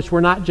 And of course, we're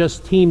not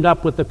just teamed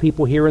up with the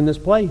people here in this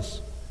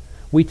place.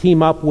 We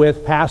team up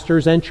with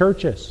pastors and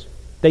churches.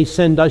 They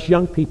send us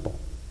young people.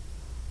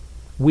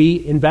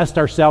 We invest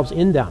ourselves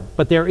in them.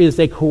 But there is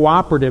a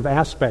cooperative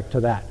aspect to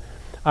that.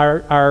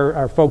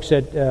 Our folks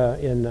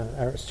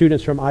our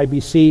students from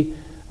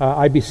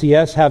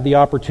IBCS have the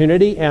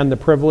opportunity and the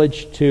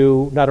privilege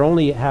to not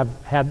only have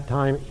had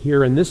time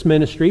here in this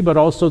ministry, but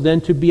also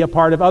then to be a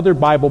part of other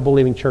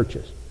Bible-believing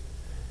churches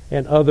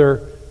and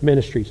other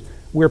ministries.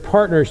 We're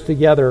partners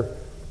together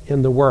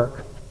in the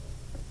work.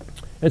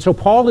 And so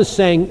Paul is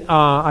saying,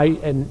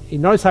 and you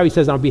notice how he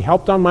says, I'll be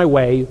helped on my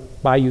way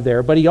by you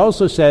there, but he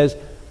also says,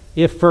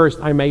 if first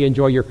I may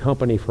enjoy your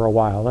company for a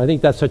while. And I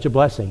think that's such a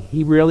blessing.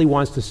 He really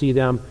wants to see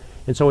them.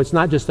 And so it's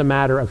not just a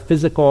matter of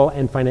physical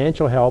and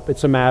financial help,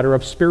 it's a matter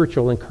of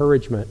spiritual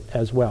encouragement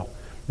as well.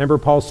 Remember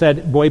Paul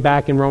said way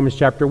back in Romans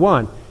chapter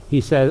 1,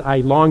 he said, I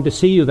long to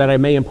see you that I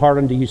may impart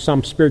unto you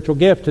some spiritual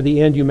gift to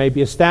the end you may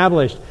be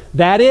established.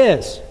 That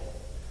is,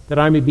 that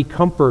I may be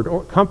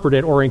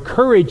comforted or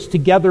encouraged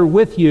together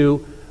with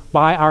you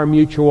by our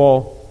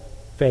mutual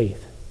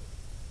faith.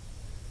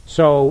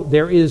 So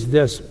there is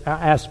this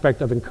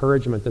aspect of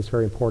encouragement that's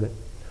very important.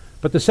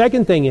 But the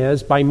second thing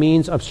is by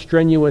means of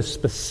strenuous,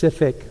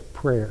 specific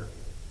prayer.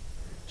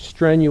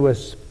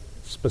 Strenuous,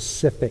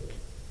 specific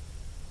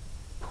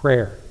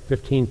prayer.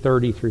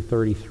 15:30 through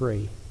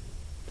 33.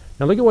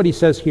 Now look at what he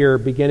says here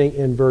beginning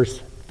in verse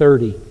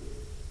 30.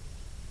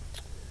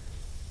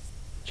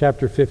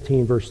 Chapter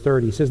 15, verse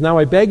 30. He says, Now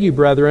I beg you,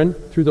 brethren,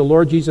 through the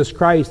Lord Jesus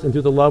Christ and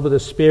through the love of the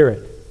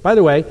Spirit. By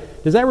the way,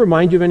 does that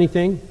remind you of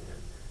anything?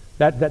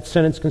 That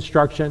sentence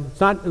construction?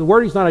 The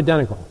word is not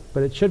identical,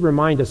 but it should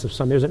remind us of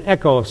something. There's an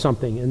echo of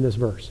something in this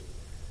verse.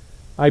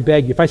 I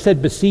beg you. If I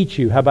said beseech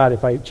you, how about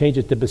if I change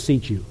it to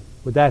beseech you?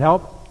 Would that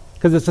help?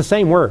 Because it's the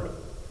same word.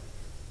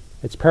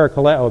 It's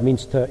parakaleo. It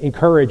means to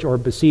encourage or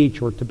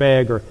beseech or to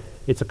beg.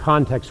 it's a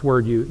context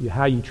word.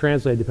 How you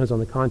translate it depends on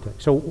the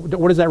context. So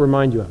what does that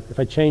remind you of? If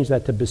I change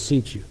that to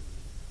beseech you.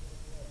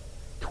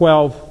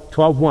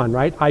 12:1,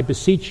 right? I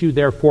beseech you,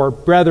 therefore,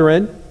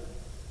 brethren,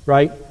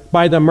 right?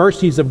 By the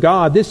mercies of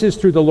God. This is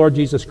through the Lord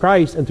Jesus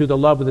Christ and through the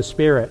love of the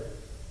Spirit.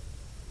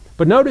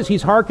 But notice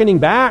he's hearkening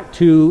back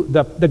to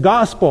the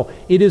gospel.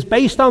 It is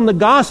based on the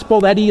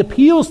gospel that he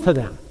appeals to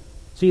them.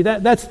 See,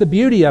 that's the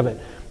beauty of it.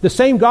 The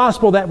same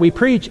gospel that we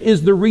preach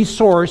is the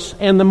resource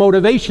and the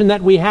motivation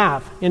that we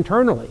have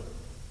internally.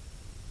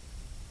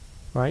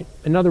 Right?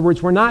 In other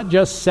words, we're not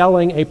just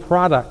selling a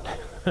product,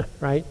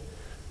 right?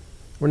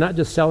 We're not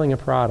just selling a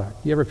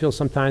product. You ever feel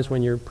sometimes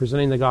when you're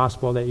presenting the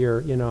gospel that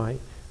you're, I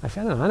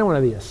don't want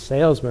to be a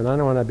salesman. I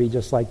don't want to be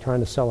just like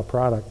trying to sell a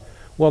product.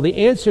 Well, the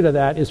answer to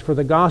that is for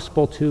the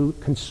gospel to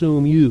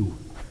consume you,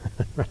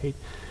 right?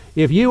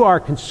 If you are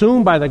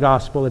consumed by the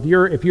gospel, if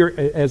you're,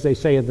 as they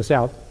say in the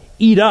South,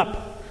 eat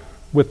up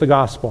with the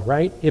gospel,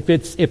 right? If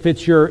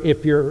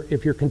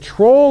you're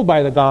controlled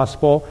by the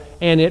gospel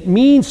and it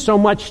means so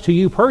much to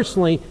you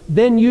personally,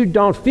 then you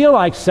don't feel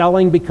like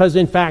selling because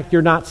in fact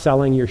you're not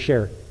selling your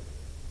share.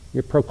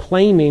 You're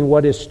proclaiming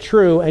what is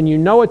true and you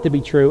know it to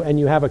be true and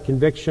you have a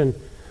conviction,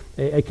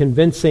 a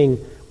convincing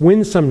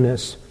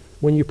winsomeness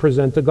when you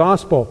present the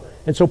gospel.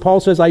 And so Paul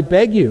says, I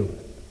beg you,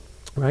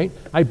 right?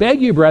 I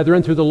beg you,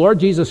 brethren, through the Lord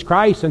Jesus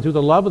Christ and through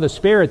the love of the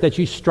Spirit, that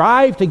you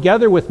strive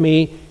together with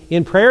me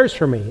in prayers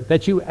for me,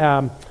 that you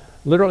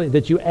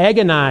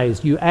agonize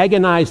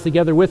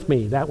together with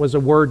me. That was a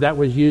word that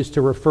was used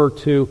to refer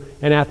to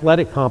an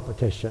athletic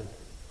competition,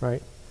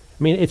 right?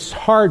 I mean, it's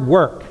hard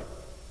work.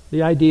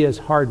 The idea is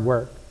hard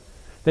work.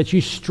 That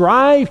you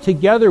strive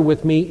together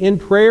with me in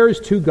prayers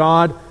to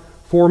God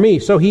for me.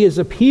 So he is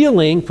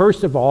appealing,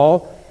 first of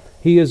all,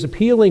 he is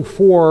appealing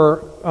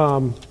for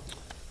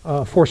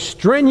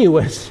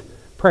strenuous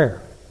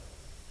prayer.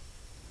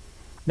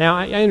 Now,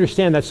 I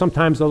understand that's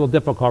sometimes a little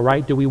difficult,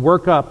 right? Do we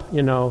work up,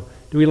 do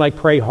we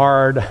pray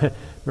hard?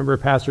 Remember a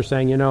pastor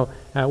saying,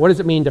 what does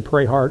it mean to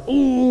pray hard?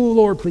 Oh,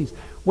 Lord, please.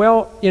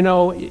 Well,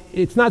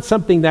 it's not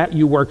something that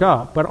you work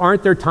up, but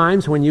aren't there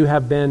times when you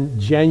have been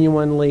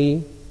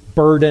genuinely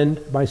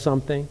burdened by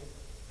something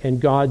and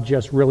God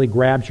just really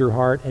grabs your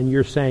heart and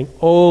you're saying,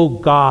 oh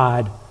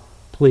God,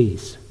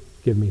 please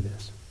give me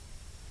this.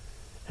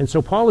 And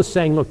so Paul is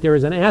saying, look, there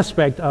is an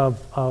aspect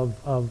of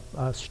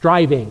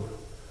striving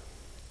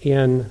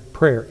in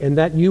prayer, and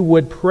that you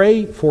would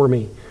pray for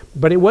me.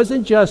 But it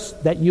wasn't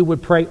just that you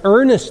would pray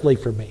earnestly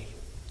for me.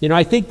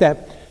 I think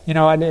that,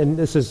 and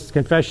this is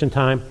confession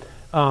time,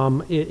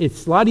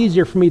 it's a lot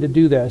easier for me to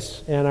do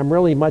this, and I'm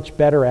really much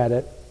better at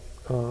it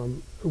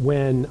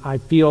when I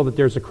feel that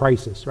there's a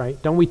crisis,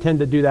 right? Don't we tend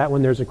to do that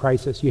when there's a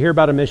crisis? You hear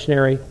about a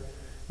missionary,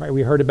 right?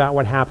 We heard about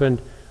what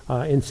happened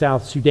in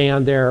South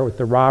Sudan there with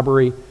the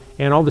robbery,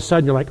 and all of a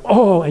sudden you're like,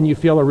 oh, and you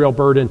feel a real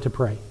burden to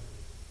pray.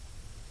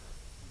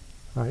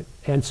 Right?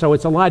 And so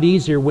it's a lot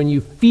easier when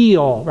you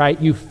feel, right?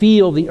 You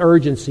feel the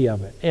urgency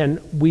of it. And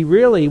we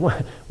really, one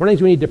of the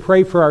things we need to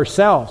pray for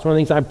ourselves, one of the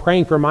things I'm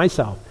praying for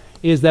myself,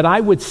 is that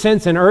I would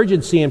sense an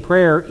urgency in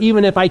prayer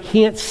even if I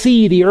can't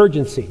see the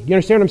urgency. You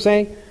understand what I'm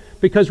saying?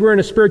 Because we're in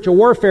a spiritual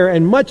warfare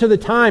and much of the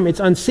time it's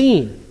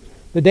unseen.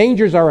 The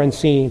dangers are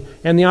unseen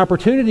and the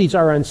opportunities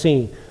are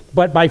unseen.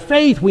 But by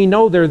faith we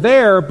know they're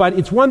there, but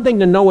it's one thing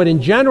to know it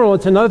in general,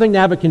 it's another thing to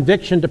have a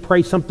conviction to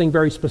pray something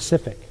very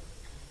specific.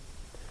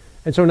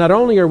 And so not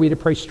only are we to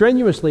pray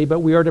strenuously, but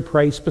we are to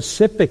pray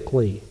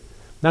specifically.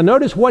 Now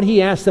notice what he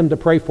asked them to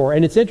pray for.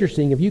 And it's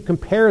interesting, if you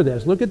compare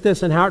this, look at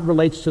this and how it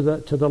relates to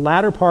the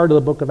latter part of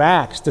the book of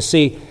Acts to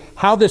see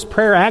how this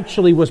prayer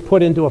actually was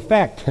put into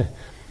effect.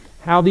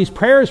 How these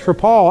prayers for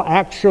Paul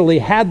actually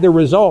had the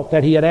result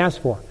that he had asked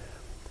for.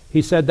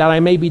 He said, that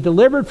I may be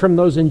delivered from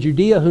those in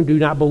Judea who do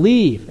not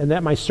believe, and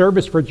that my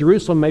service for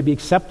Jerusalem may be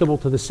acceptable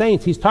to the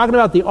saints. He's talking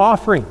about the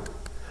offering.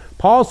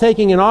 Paul's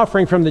taking an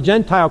offering from the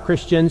Gentile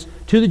Christians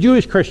to the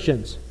Jewish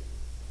Christians,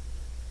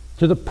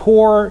 to the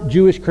poor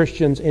Jewish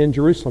Christians in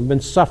Jerusalem,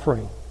 been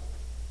suffering.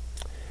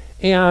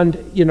 And,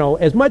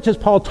 as much as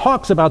Paul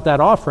talks about that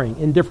offering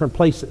in different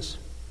places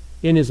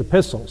in his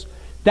epistles,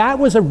 that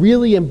was a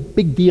really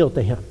big deal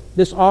to him.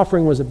 This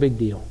offering was a big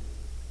deal.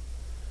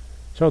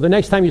 So the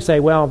next time you say,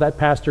 well, that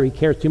pastor, he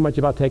cares too much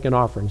about taking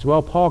offerings.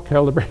 Well, Paul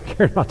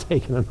cared about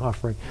taking an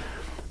offering.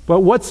 But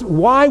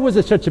why was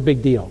it such a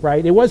big deal,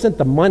 right? It wasn't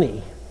the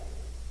money.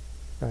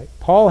 Right.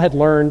 Paul had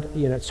learned,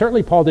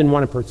 certainly Paul didn't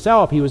want it for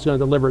himself. He was going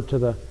to deliver it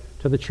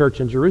to the church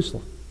in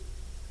Jerusalem.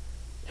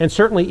 And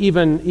certainly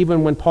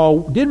even when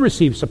Paul did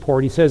receive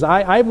support, he says,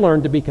 I've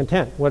learned to be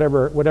content.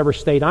 Whatever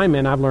state I'm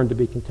in, I've learned to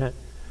be content.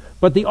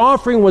 But the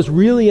offering was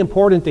really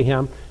important to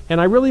him.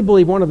 And I really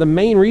believe one of the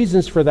main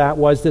reasons for that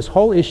was this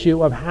whole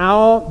issue of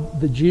how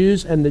the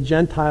Jews and the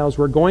Gentiles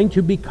were going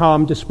to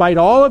become, despite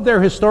all of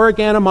their historic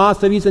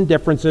animosities and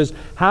differences,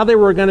 how they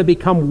were going to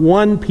become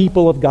one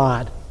people of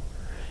God.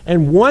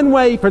 And one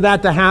way for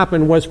that to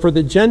happen was for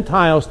the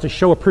Gentiles to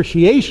show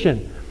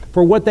appreciation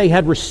for what they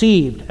had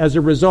received as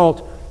a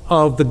result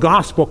of the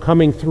gospel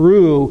coming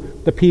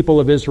through the people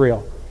of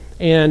Israel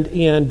and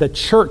the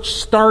church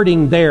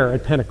starting there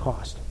at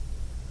Pentecost.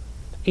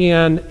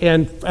 And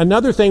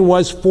another thing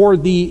was for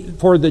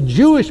the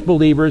Jewish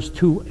believers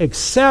to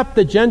accept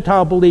the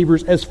Gentile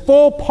believers as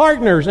full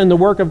partners in the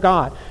work of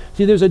God.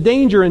 See, there's a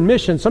danger in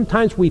mission.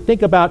 Sometimes we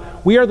think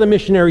about we are the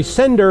missionary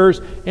senders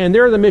and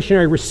they're the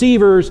missionary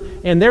receivers,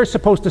 and they're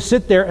supposed to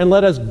sit there and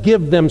let us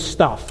give them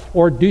stuff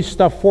or do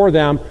stuff for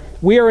them.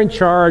 We are in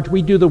charge.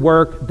 We do the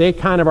work. They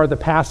kind of are the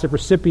passive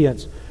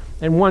recipients.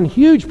 And one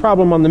huge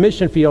problem on the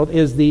mission field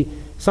is the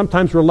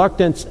sometimes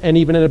reluctance and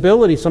even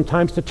inability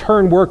sometimes to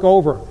turn work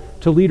over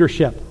to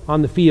leadership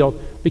on the field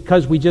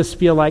because we just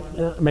feel like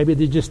maybe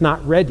they're just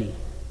not ready.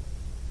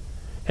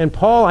 And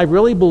Paul, I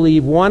really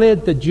believe,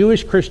 wanted the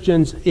Jewish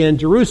Christians in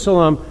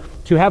Jerusalem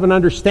to have an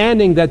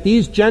understanding that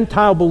these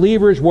Gentile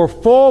believers were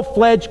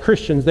full-fledged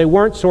Christians. They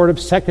weren't sort of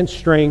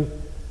second-string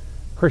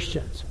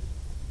Christians.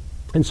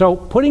 And so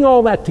putting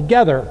all that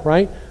together,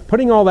 right?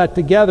 Putting all that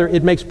together,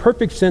 it makes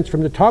perfect sense for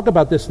him to talk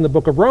about this in the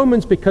book of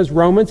Romans, because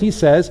Romans,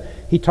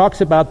 he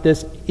talks about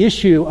this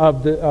issue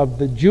of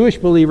the Jewish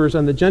believers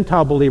and the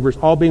Gentile believers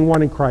all being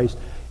one in Christ,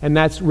 and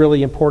that's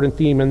really important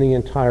theme in the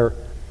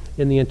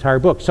entire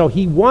book. So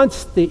he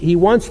wants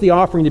the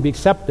offering to be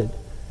accepted.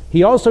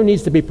 He also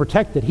needs to be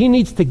protected. He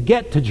needs to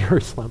get to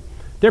Jerusalem.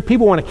 There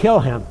people want to kill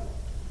him.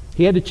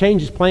 He had to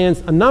change his plans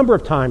a number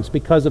of times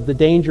because of the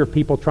danger of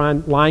people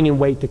lying in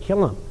wait to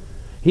kill him.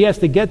 He has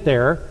to get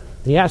there.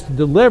 He has to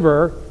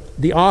deliver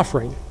the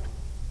offering,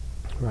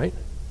 right?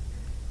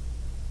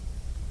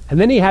 And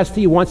then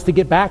he wants to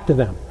get back to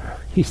them.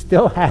 He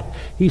still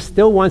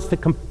wants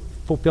to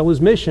fulfill his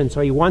mission,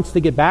 so he wants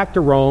to get back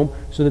to Rome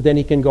so that then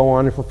he can go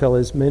on and fulfill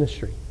his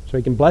ministry. So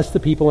he can bless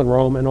the people in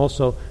Rome, and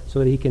also so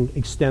that he can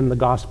extend the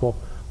gospel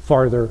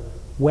farther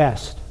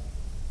west.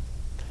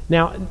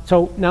 Now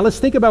let's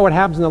think about what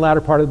happens in the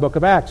latter part of the book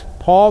of Acts.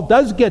 Paul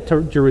does get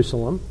to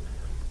Jerusalem.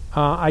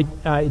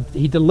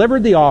 He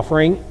delivered the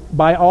offering.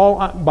 By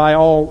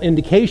all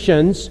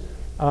indications,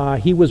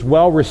 he was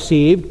well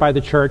received by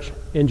the church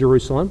in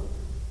Jerusalem.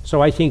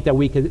 So I think that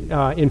we could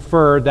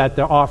infer that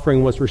the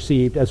offering was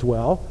received as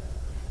well.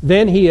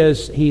 Then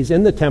he's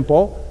in the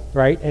temple,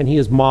 right, and he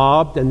is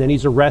mobbed, and then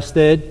he's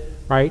arrested,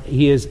 right.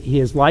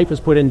 His life is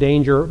put in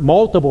danger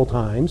multiple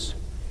times.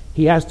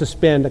 He has to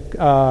spend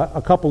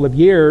a couple of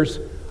years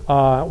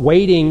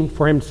waiting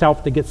for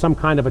himself to get some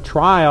kind of a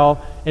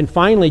trial, and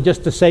finally,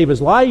 just to save his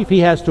life, he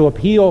has to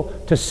appeal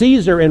to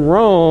Caesar in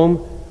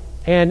Rome,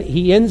 and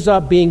he ends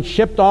up being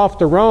shipped off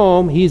to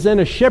Rome. He's in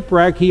a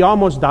shipwreck. He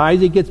almost dies.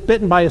 He gets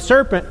bitten by a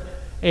serpent,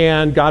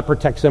 and God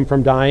protects him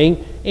from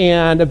dying,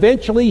 and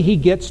eventually he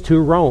gets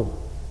to Rome.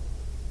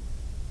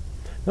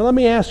 Now let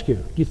me ask you,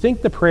 do you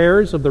think the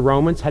prayers of the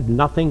Romans had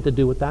nothing to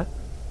do with that?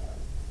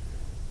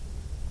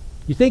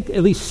 You think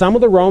at least some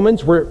of the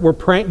Romans were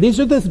praying? These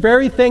are the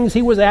very things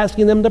he was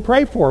asking them to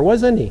pray for,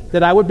 wasn't he?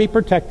 That I would be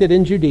protected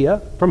in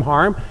Judea from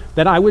harm,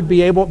 that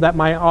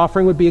my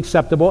offering would be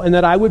acceptable, and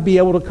that I would be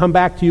able to come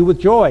back to you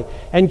with joy.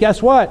 And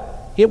guess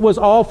what? It was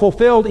all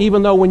fulfilled,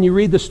 even though when you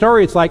read the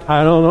story, it's like,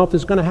 I don't know if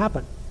this is going to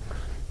happen.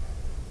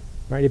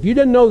 Right? If you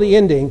didn't know the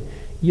ending,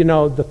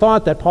 the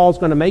thought that Paul's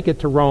going to make it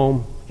to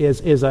Rome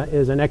is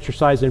an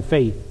exercise in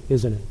faith,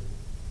 isn't it?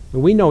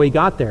 And we know he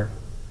got there.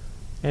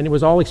 And it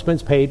was all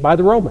expense paid by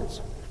the Romans.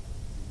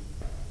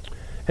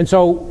 And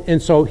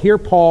so here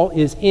Paul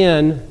is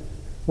in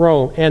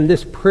Rome, and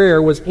this prayer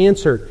was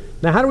answered.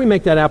 Now, how do we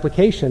make that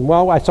application?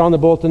 Well, I saw in the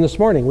bulletin this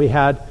morning we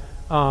had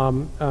our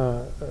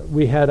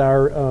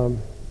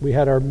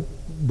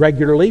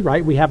regularly,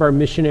 right? We have our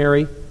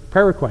missionary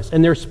prayer requests,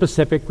 and there are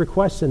specific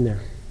requests in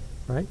there,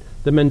 right?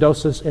 The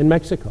Mendozas in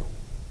Mexico.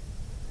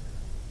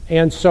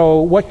 And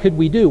so, what could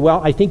we do? Well,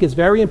 I think it's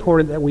very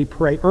important that we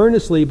pray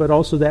earnestly, but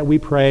also that we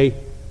pray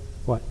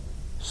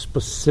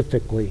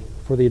specifically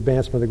for the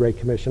advancement of the Great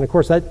Commission. Of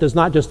course, that does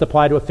not just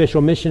apply to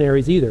official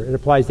missionaries either. It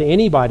applies to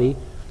anybody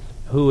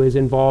who is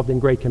involved in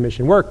Great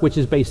Commission work, which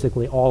is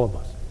basically all of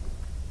us.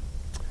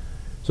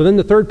 So then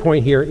the third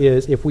point here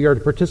is, if we are to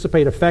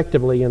participate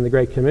effectively in the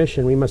Great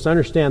Commission, we must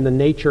understand the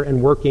nature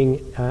and working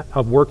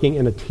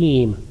in a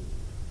team,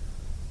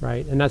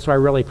 right? And that's why I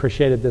really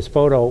appreciated this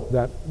photo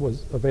that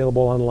was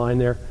available online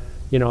there.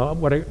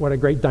 What a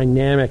great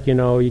dynamic,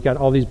 you got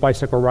all these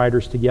bicycle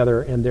riders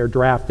together, and they're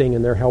drafting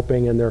and they're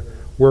helping and they're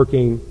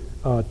working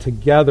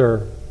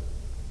together.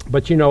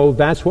 But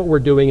that's what we're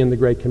doing in the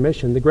Great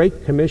Commission. The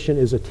Great Commission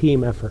is a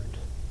team effort.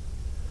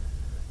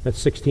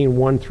 That's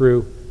 16:1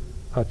 through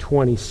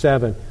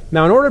 27.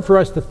 Now, in order for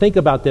us to think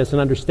about this and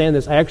understand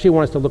this, I actually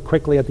want us to look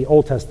quickly at the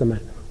Old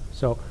Testament.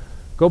 So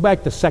go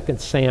back to 2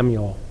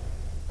 Samuel.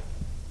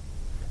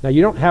 Now,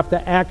 you don't have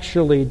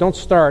to don't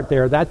start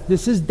there.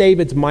 This is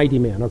David's mighty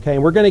man, okay?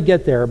 And we're going to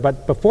get there.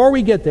 But before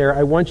we get there,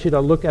 I want you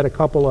to look at a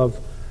couple of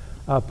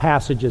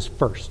passages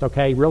first,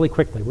 okay? Really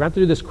quickly. We're going to have to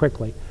do this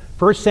quickly.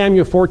 1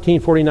 Samuel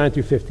 14:49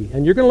 through 50.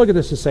 And you're going to look at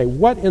this and say,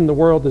 what in the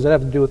world does that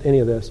have to do with any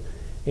of this?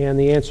 And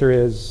the answer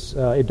is,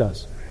 it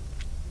does.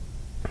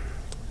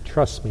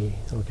 Trust me,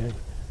 okay?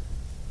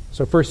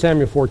 So 1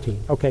 Samuel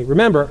 14. Okay,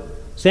 remember,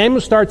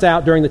 Samuel starts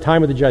out during the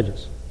time of the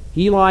judges.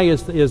 Eli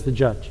is the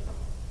judge,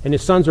 and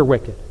his sons are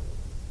wicked.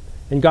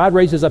 And God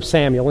raises up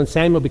Samuel, and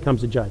Samuel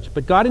becomes a judge.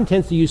 But God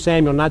intends to use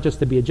Samuel not just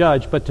to be a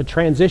judge, but to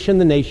transition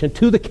the nation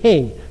to the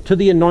king, to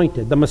the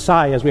anointed, the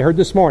Messiah, as we heard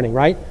this morning,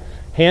 right?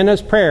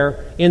 Hannah's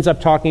prayer ends up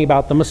talking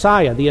about the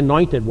Messiah, the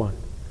anointed one.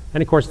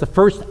 And of course, the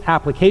first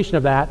application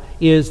of that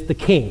is the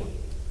king.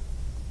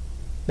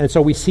 And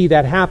so we see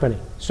that happening.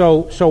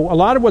 So a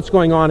lot of what's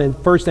going on in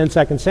 1st and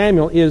 2nd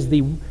Samuel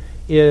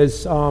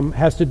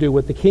has to do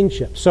with the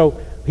kingship. So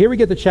here we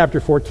get to chapter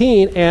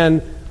 14,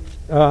 and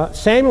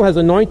Samuel has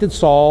anointed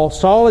Saul.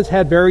 Saul has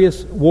had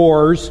various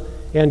wars,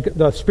 and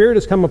the Spirit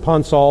has come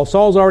upon Saul.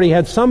 Saul's already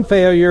had some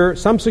failure,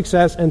 some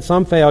success, and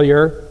some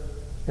failure,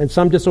 and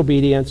some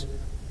disobedience.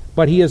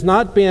 But he has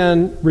not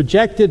been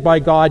rejected by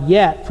God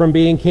yet from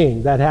being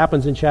king. That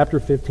happens in chapter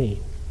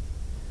 15.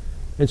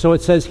 And so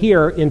it says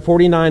here in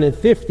 49 and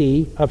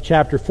 50 of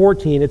chapter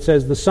 14, it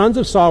says, the sons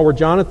of Saul were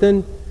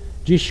Jonathan,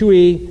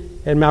 Jishui,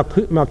 and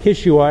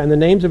Malchishua, and the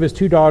names of his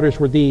 2 daughters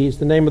were these: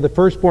 the name of the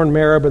firstborn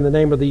Merib, and the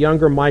name of the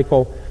younger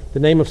Michal. The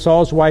name of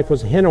Saul's wife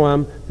was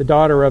Ahinoam, the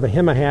daughter of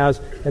Ahimaaz,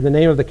 and the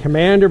name of the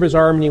commander of his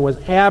army was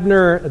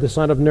Abner, the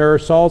son of Ner,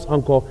 Saul's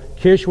uncle.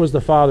 Kish was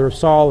the father of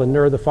Saul, and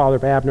Ner, the father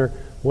of Abner,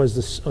 was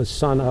the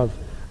son of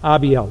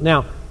Abiel.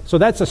 Now, so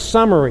that's a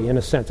summary in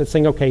a sense. It's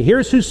saying, okay,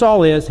 here's who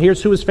Saul is,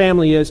 here's who his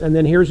family is, and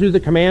then here's who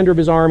the commander of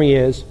his army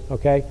is,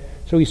 okay?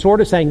 So he's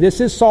sort of saying this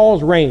is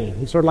Saul's reign.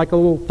 He's sort of like a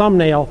little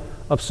thumbnail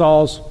of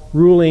Saul's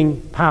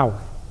ruling power.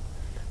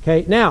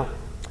 Okay, now,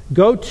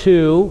 go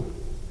to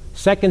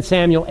 2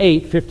 Samuel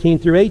 8, 15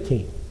 through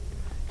 18.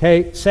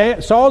 Okay,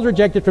 Saul's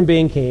rejected from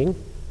being king.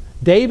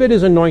 David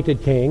is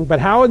anointed king, but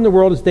how in the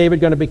world is David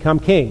going to become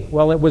king?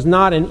 Well, it was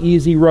not an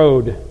easy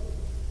road.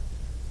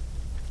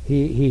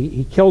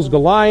 He kills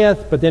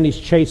Goliath, but then he's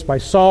chased by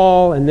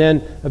Saul, and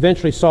then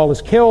eventually Saul is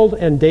killed,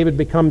 and David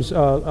becomes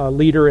a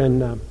leader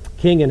and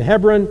king in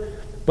Hebron.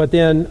 But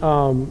then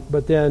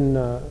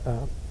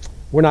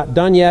we're not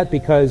done yet,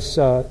 because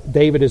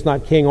David is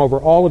not king over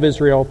all of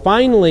Israel.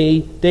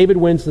 Finally, David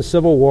wins the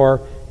civil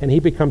war, and he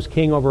becomes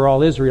king over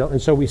all Israel.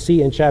 And so we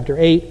see in chapter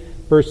 8,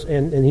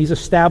 and he's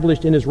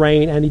established in his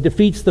reign, and he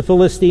defeats the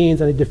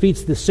Philistines, and he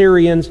defeats the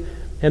Syrians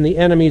and the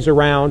enemies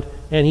around,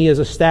 and he is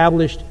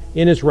established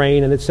in his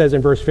reign. And it says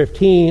in verse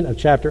 15 of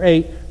chapter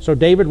 8, so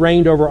David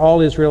reigned over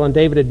all Israel, and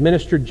David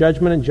administered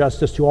judgment and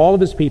justice to all of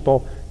his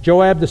people.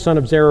 Joab the son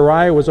of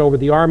Zeruiah was over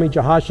the army.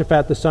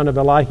 Jehoshaphat the son of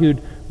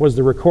Elihud was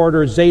the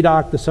recorder.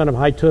 Zadok the son of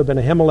Ahitub and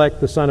Ahimelech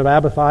the son of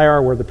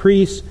Abithiar were the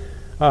priests.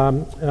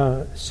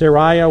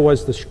 Seraiah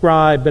was the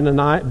scribe.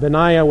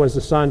 Benaiah was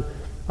the son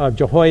of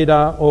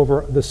Jehoiada.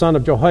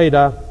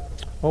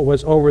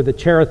 Was over the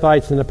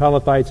Cherethites and the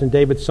Pelethites, and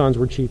David's sons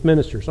were chief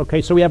ministers.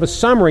 Okay, so we have a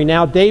summary.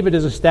 Now David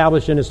is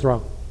established in his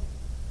throne.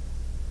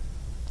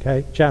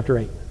 Okay, chapter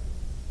 8.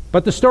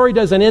 But the story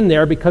doesn't end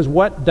there, because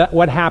what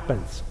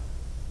happens?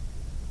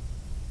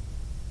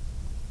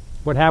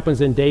 What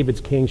happens in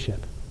David's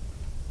kingship?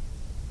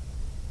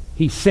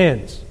 He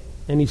sins.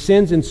 And he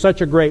sins in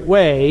such a great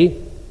way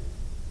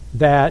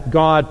that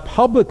God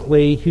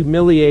publicly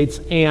humiliates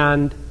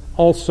and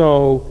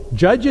also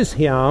judges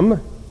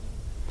him.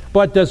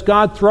 But does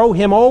God throw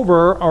him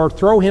over or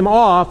throw him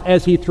off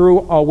as he threw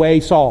away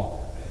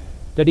Saul?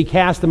 Did he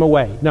cast him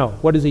away? No.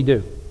 What does he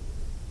do?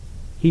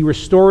 He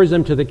restores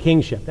him to the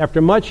kingship.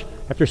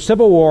 After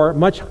civil war,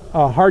 much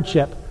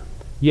hardship,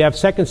 you have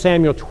 2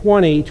 Samuel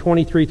 20,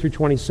 23 through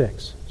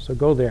 26. So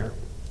go there.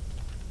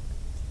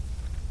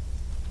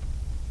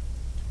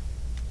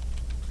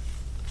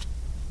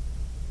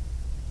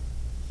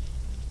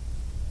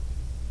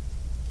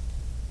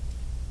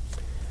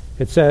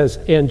 It says,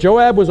 and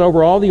Joab was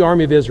over all the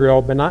army of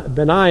Israel.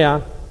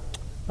 Benaiah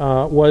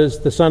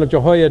was the son of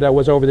Jehoiada,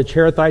 was over the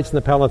Cherethites and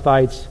the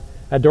Pelethites.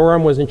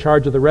 Adoram was in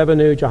charge of the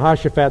revenue.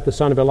 Jehoshaphat, the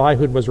son of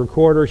Elihud, was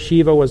recorder.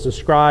 Shiva was the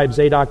scribe.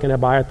 Zadok and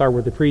Abiathar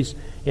were the priests.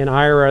 And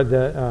Ira,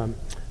 the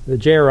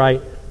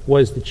Jairite,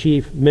 was the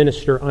chief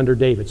minister under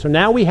David. So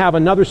now we have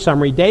another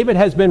summary. David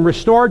has been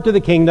restored to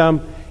the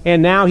kingdom,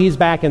 and now he's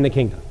back in the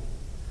kingdom.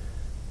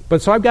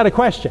 But so I've got a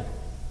question.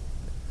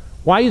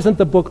 Why isn't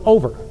the book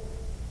over?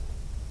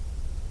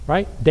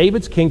 Right?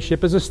 David's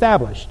kingship is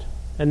established.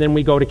 And then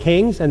we go to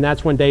Kings, and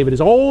that's when David is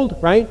old,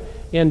 right?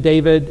 And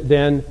David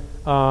then,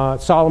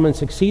 Solomon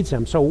succeeds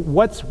him. So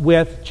what's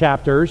with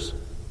chapters?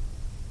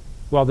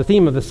 Well, the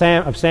theme of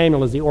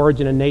Samuel is the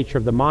origin and nature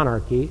of the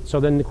monarchy. So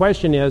then the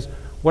question is,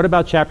 what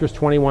about chapters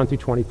 21 through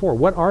 24?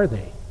 What are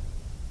they?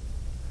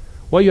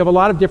 Well, you have a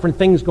lot of different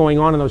things going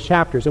on in those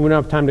chapters, and we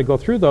don't have time to go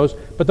through those,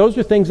 but those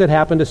are things that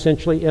happened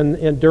essentially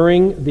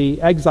during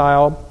the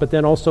exile, but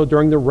then also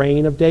during the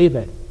reign of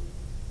David.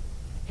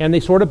 And they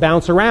sort of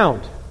bounce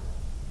around,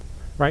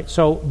 right?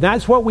 So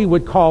that's what we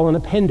would call an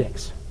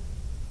appendix,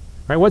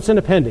 right? What's an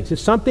appendix?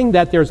 It's something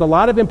that there's a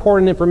lot of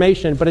important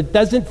information, but it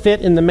doesn't fit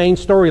in the main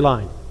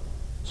storyline.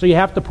 So you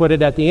have to put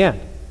it at the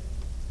end.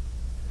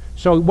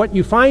 So what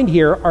you find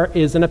here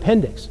is an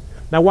appendix.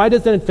 Now, why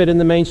doesn't it fit in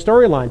the main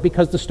storyline?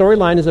 Because the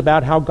storyline is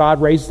about how God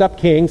raised up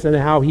kings and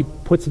how he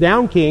puts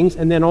down kings,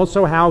 and then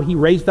also how he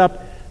raised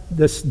up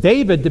this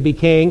David to be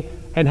king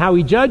and how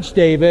he judged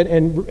David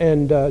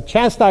and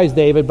chastised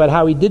David, but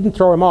how he didn't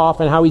throw him off,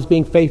 and how he's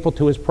being faithful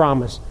to his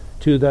promise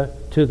to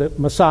the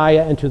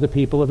Messiah and to the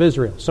people of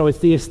Israel. So it's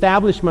the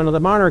establishment of the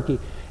monarchy.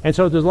 And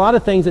so there's a lot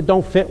of things that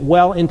don't fit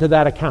well into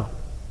that account.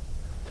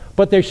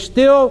 But they're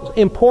still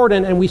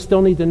important, and we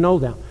still need to know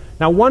them.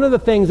 Now, one of the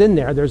things in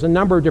there's a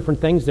number of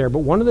different things there, but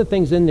one of the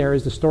things in there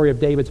is the story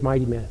of David's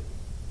mighty men.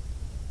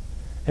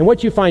 And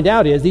what you find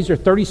out is these are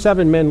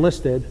 37 men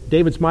listed,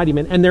 David's mighty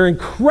men, and they're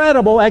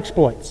incredible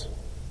exploits.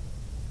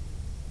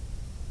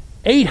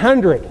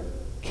 800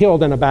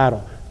 killed in a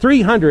battle,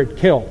 300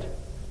 killed,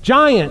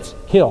 giants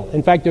killed.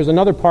 In fact, there's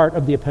another part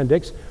of the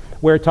appendix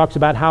where it talks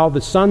about how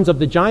the sons of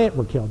the giant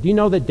were killed. Do you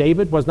know that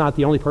David was not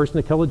the only person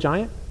to kill a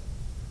giant?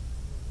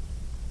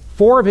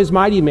 4 of his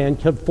mighty men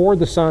killed 4 of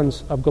the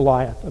sons of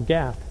Goliath, of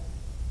Gath.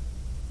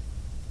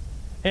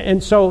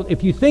 And so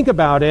if you think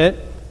about it,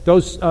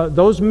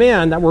 those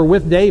men that were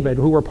with David,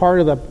 who were part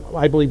of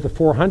the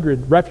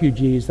 400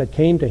 refugees that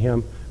came to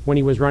him when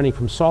he was running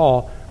from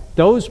Saul,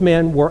 those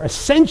men were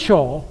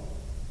essential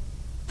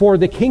for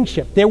the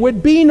kingship. There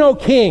would be no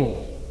king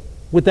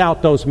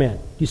without those men.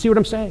 Do you see what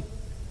I'm saying?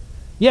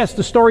 Yes,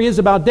 the story is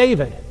about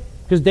David,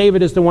 because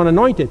David is the one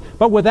anointed.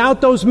 But without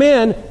those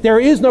men, there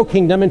is no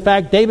kingdom. In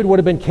fact, David would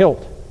have been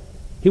killed.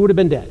 He would have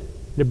been dead.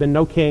 There had been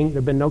no king.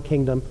 There had been no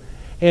kingdom.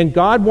 And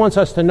God wants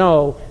us to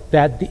know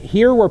that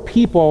here were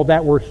people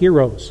that were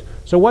heroes.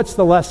 So what's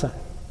the lesson?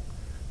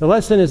 The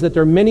lesson is that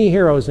there are many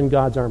heroes in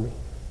God's army.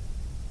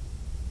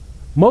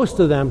 Most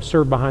of them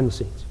serve behind the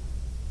scenes.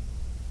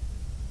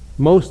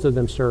 Most of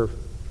them serve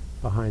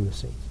behind the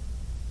scenes.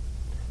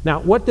 Now,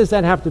 what does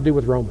that have to do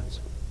with Romans?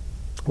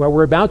 Well,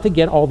 we're about to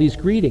get all these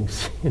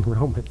greetings in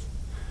Romans,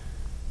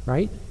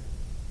 right?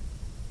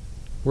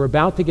 We're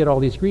about to get all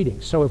these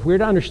greetings. So if we're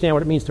to understand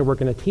what it means to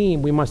work in a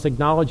team, we must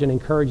acknowledge and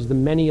encourage the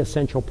many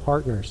essential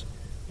partners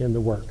in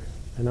the work.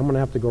 And I'm going to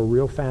have to go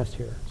real fast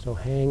here, so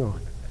hang on.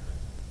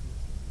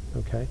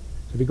 Okay?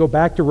 So if you go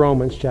back to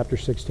Romans chapter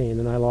 16,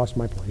 and I lost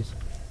my place.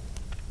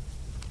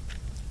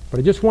 But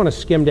I just want to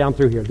skim down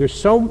through here.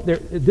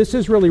 This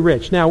is really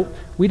rich. Now,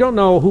 we don't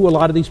know who a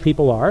lot of these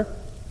people are.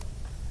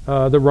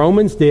 The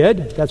Romans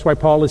did. That's why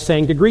Paul is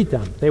saying to greet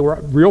them. They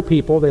were real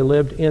people. They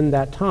lived in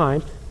that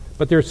time.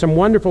 But there's some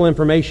wonderful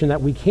information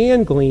that we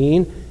can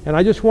glean, and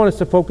I just want us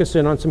to focus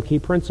in on some key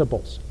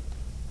principles.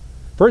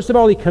 First of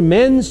all, he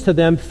commends to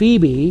them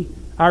Phoebe,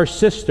 our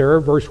sister,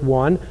 verse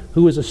 1,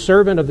 who is a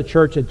servant of the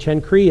church at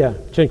Cenchrea.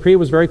 Cenchrea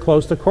was very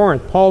close to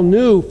Corinth. Paul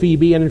knew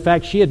Phoebe, and in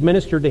fact, she had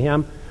ministered to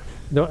him.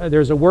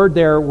 There's a word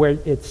there where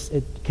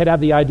it could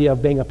have the idea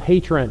of being a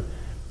patron.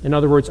 In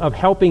other words, of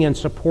helping and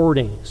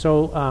supporting.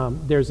 So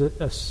there's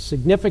a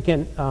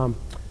significant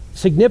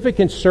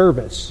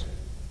service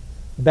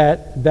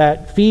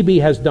that Phoebe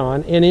has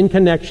done, and in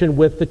connection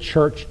with the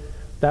church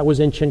that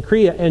was in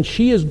Cenchrea. And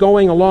she is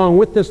going along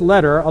with this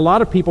letter. A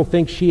lot of people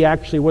think she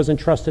actually was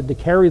entrusted to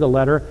carry the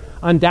letter.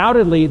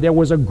 Undoubtedly, there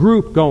was a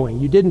group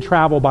going. You didn't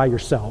travel by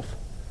yourself.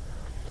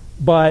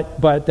 But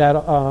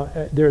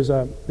that there's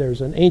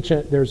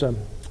a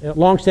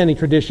long-standing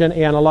tradition,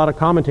 and a lot of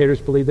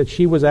commentators believe that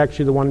she was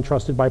actually the one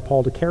entrusted by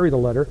Paul to carry the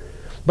letter.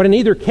 But in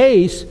either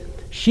case,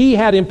 she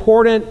had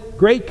important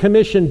Great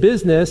Commission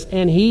business,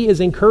 and he is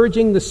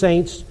encouraging the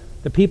saints,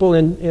 the people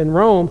in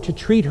Rome, to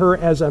treat her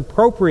as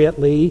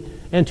appropriately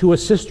and to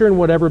assist her in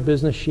whatever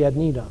business she had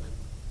need of.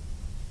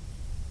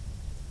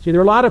 See,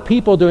 there are a lot of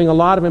people doing a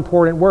lot of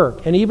important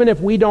work, and even if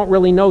we don't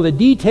really know the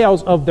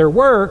details of their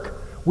work,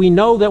 we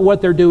know that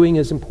what they're doing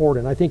is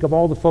important. I think of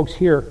all the folks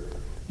here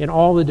in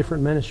all the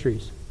different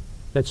ministries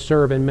that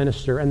serve and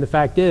minister. And the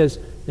fact is,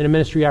 in a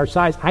ministry our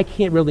size, I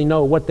can't really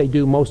know what they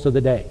do most of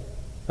the day,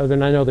 other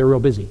than I know they're real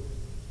busy.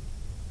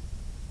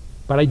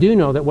 But I do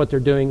know that what they're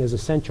doing is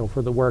essential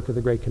for the work of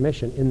the Great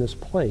Commission in this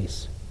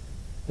place.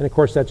 And of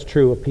course, that's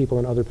true of people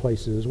in other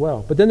places as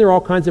well. But then there are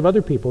all kinds of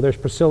other people. There's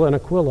Priscilla and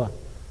Aquila.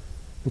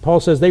 And Paul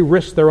says they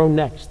risk their own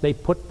necks. They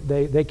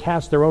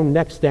cast their own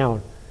necks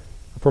down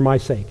for my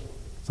sake.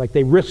 It's like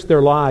they risk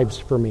their lives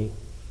for me.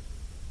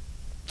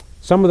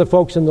 Some of the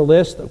folks in the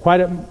list,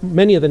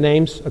 many of the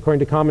names, according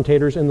to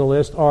commentators in the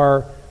list,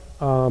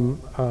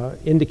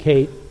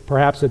 indicate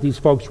perhaps that these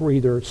folks were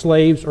either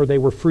slaves or they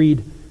were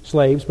freed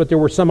slaves. But there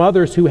were some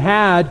others who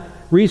had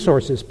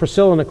resources.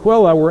 Priscilla and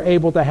Aquila were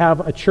able to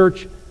have a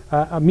church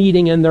a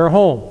meeting in their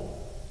home.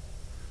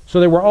 So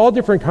there were all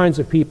different kinds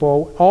of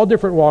people, all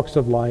different walks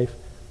of life,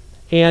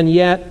 and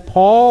yet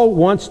Paul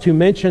wants to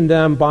mention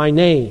them by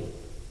name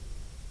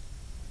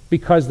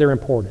because they're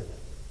important.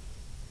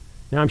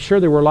 Now, I'm sure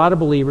there were a lot of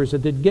believers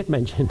that didn't get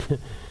mentioned. There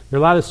are a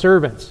lot of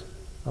servants,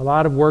 a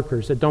lot of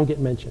workers that don't get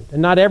mentioned.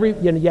 And not every,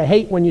 you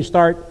hate when you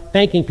start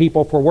thanking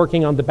people for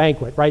working on the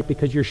banquet, right?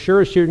 Because you're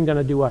sure as shooting going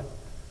to do what?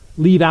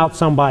 Leave out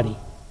somebody.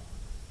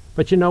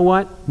 But you know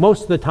what?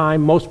 Most of the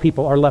time, most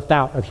people are left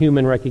out of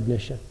human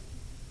recognition.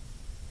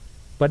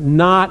 But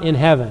not in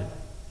heaven.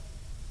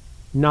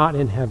 Not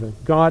in heaven.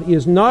 God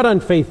is not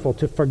unfaithful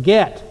to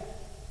forget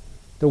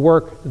the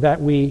work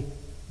that we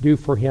do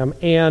for Him.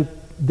 And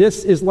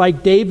this is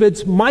like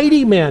David's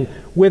mighty men.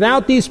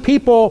 Without these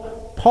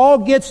people, Paul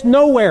gets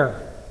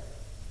nowhere.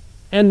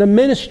 And the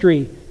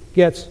ministry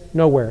gets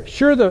nowhere.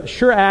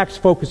 Sure, Acts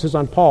focuses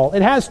on Paul.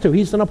 It has to.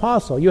 He's an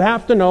apostle. You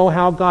have to know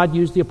how God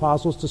used the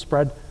apostles to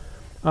spread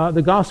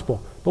the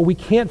gospel. But we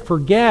can't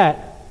forget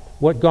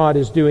what God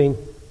is doing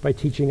by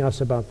teaching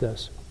us about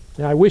this.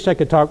 Now, I wish I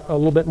could talk a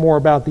little bit more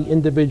about the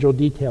individual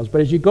details,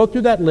 but as you go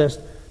through that list,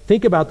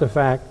 think about the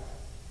fact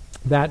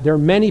that there are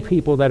many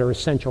people that are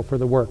essential for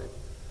the work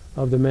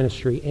of the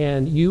ministry,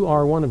 and you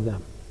are one of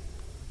them.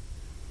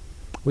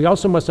 We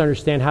also must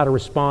understand how to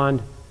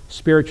respond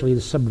spiritually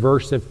to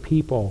subversive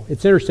people.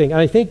 It's interesting,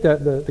 and I think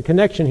that the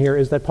connection here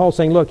is that Paul's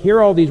saying, look, here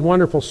are all these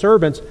wonderful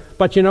servants,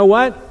 but you know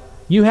what?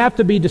 You have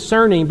to be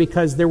discerning,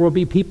 because there will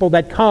be people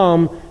that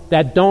come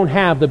that don't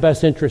have the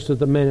best interest of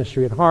the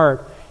ministry at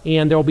heart,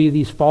 and there will be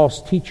these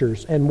false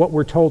teachers. And what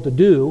we're told to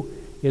do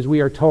is we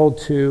are told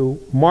to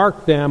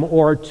mark them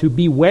or to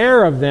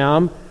beware of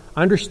them,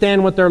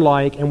 understand what they're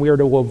like, and we are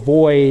to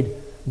avoid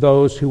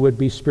those who would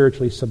be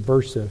spiritually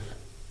subversive.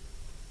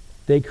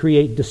 They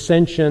create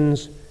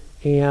dissensions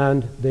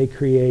and they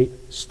create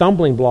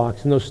stumbling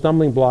blocks, and those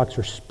stumbling blocks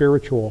are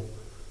spiritual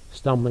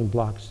stumbling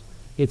blocks.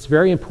 It's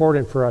very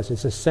important for us.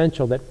 It's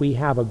essential that we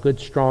have a good,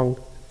 strong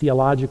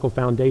theological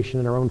foundation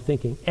in our own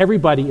thinking.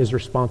 Everybody is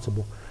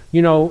responsible.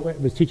 You know, I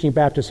was teaching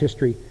Baptist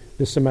history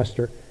this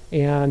semester,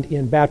 and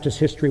in Baptist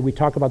history we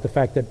talk about the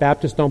fact that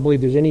Baptists don't believe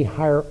there's any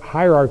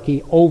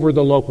hierarchy over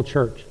the local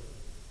church.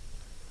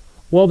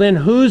 Well, then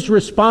who's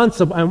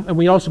responsible? And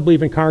we also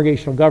believe in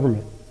congregational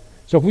government.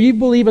 So if we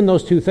believe in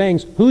those two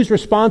things, who's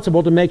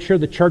responsible to make sure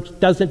the church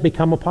doesn't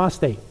become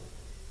apostate?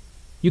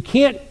 You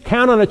can't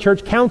count on a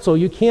church council.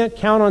 You can't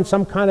count on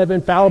some kind of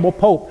infallible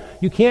pope.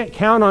 You can't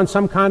count on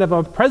some kind of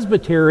a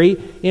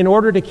presbytery in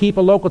order to keep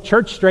a local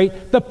church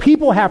straight. The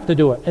people have to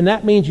do it, and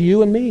that means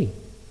you and me.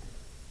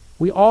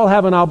 We all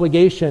have an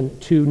obligation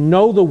to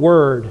know the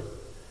Word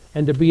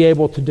and to be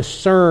able to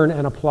discern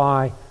and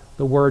apply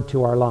the Word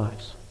to our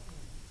lives.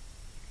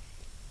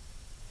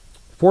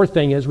 Fourth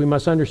thing is we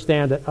must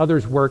understand that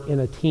others work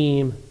in a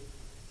team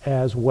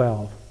as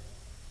well.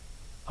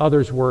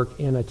 Others work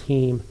in a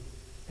team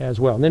as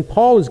well. And then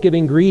Paul is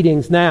giving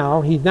greetings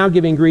now. He's now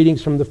giving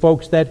greetings from the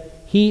folks that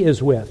he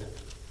is with.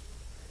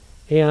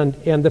 And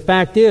the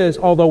fact is,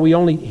 although we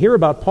only hear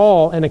about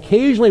Paul, and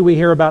occasionally we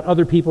hear about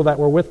other people that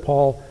were with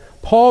Paul,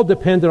 Paul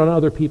depended on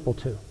other people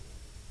too.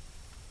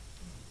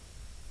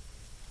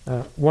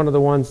 One of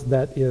the ones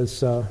that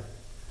is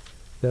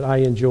that I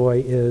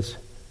enjoy is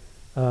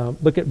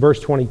look at verse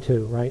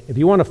 22, right? If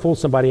you want to fool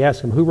somebody,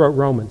 ask them, who wrote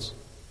Romans,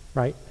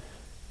 right?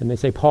 And they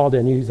say, Paul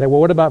did. And you say,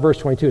 well, what about verse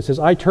 22? It says,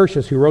 I,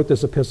 Tertius, who wrote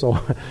this epistle,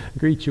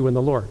 greet you in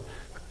the Lord.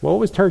 Well, what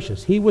was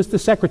Tertius? He was the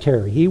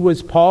secretary.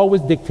 Paul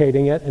was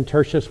dictating it, and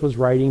Tertius was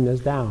writing this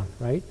down,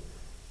 right?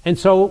 And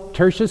so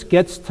Tertius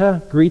gets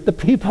to greet the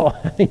people.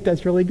 I think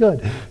that's really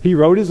good. He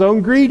wrote his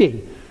own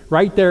greeting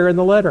right there in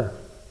the letter,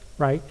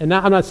 right? And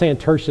now, I'm not saying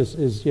Tertius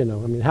is,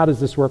 how does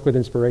this work with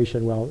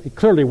inspiration? Well, it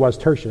clearly was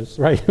Tertius,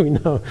 right? We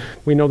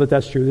know that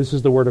that's true. This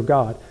is the Word of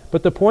God.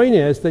 But the point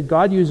is that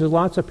God uses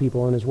lots of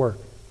people in His work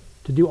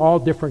to do all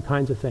different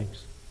kinds of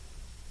things.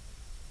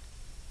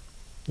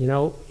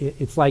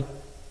 It's like,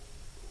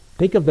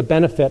 think of the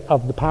benefit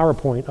of the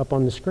PowerPoint up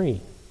on the screen,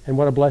 and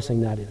what a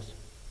blessing that is,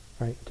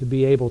 right? To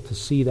be able to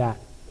see that.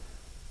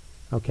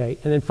 Okay,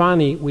 and then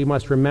finally, we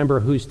must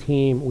remember whose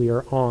team we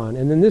are on.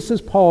 And then this is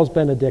Paul's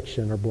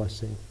benediction or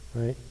blessing,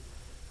 right?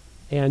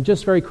 And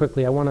just very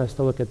quickly, I want us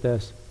to look at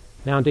this.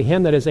 Now, to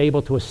him that is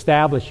able to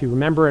establish you.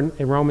 Remember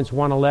in Romans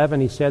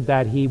 1:11, he said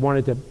that he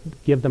wanted to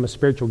give them a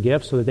spiritual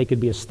gift so that they could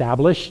be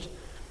established.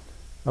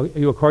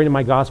 According to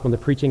my gospel and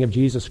the preaching of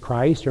Jesus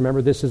Christ.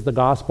 Remember, this is the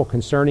gospel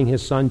concerning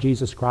His Son,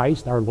 Jesus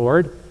Christ, our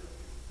Lord.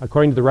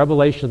 According to the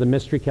revelation of the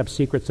mystery kept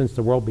secret since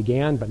the world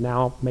began, but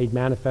now made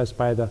manifest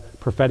by the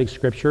prophetic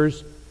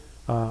scriptures,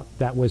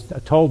 that was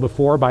told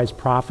before by His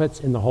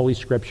prophets in the Holy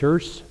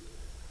Scriptures.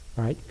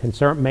 Right?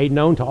 Made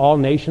known to all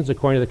nations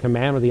according to the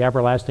command of the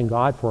everlasting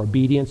God for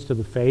obedience to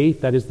the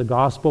faith. That is, the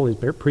gospel is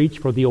preached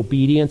for the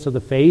obedience of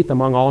the faith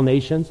among all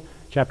nations.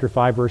 Chapter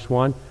 5, verse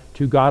 1.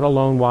 To God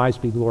alone wise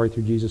be glory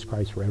through Jesus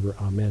Christ forever.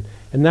 Amen.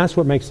 And that's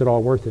what makes it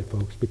all worth it,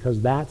 folks,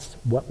 because that's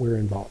what we're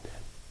involved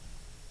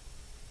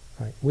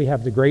in. Right? We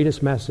have the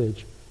greatest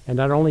message, and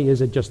not only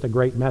is it just a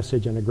great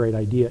message and a great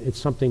idea, it's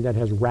something that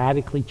has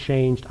radically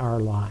changed our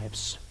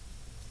lives.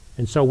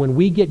 And so when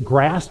we get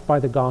grasped by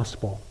the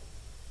gospel,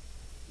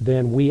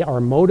 then we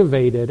are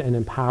motivated and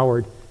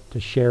empowered to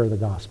share the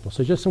gospel.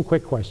 So just some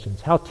quick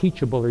questions. How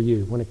teachable are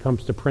you when it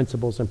comes to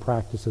principles and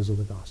practices of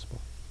the gospel?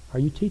 Are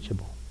you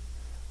teachable?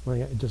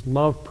 Well, I just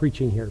love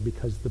preaching here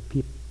because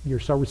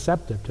you're so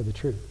receptive to the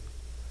truth.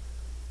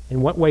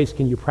 In what ways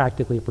can you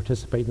practically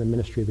participate in the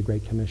ministry of the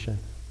Great Commission?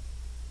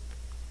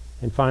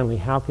 And finally,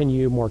 how can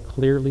you more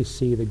clearly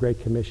see the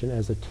Great Commission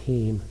as a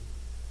team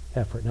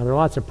effort? Now, there are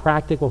lots of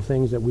practical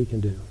things that we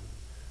can do,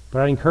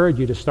 but I encourage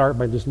you to start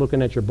by just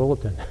looking at your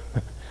bulletin.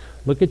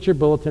 Look at your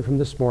bulletin from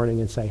this morning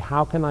and say,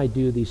 how can I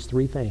do these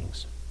three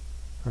things?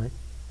 All right?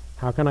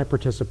 How can I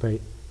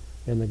participate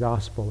in the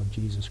gospel of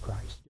Jesus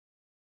Christ?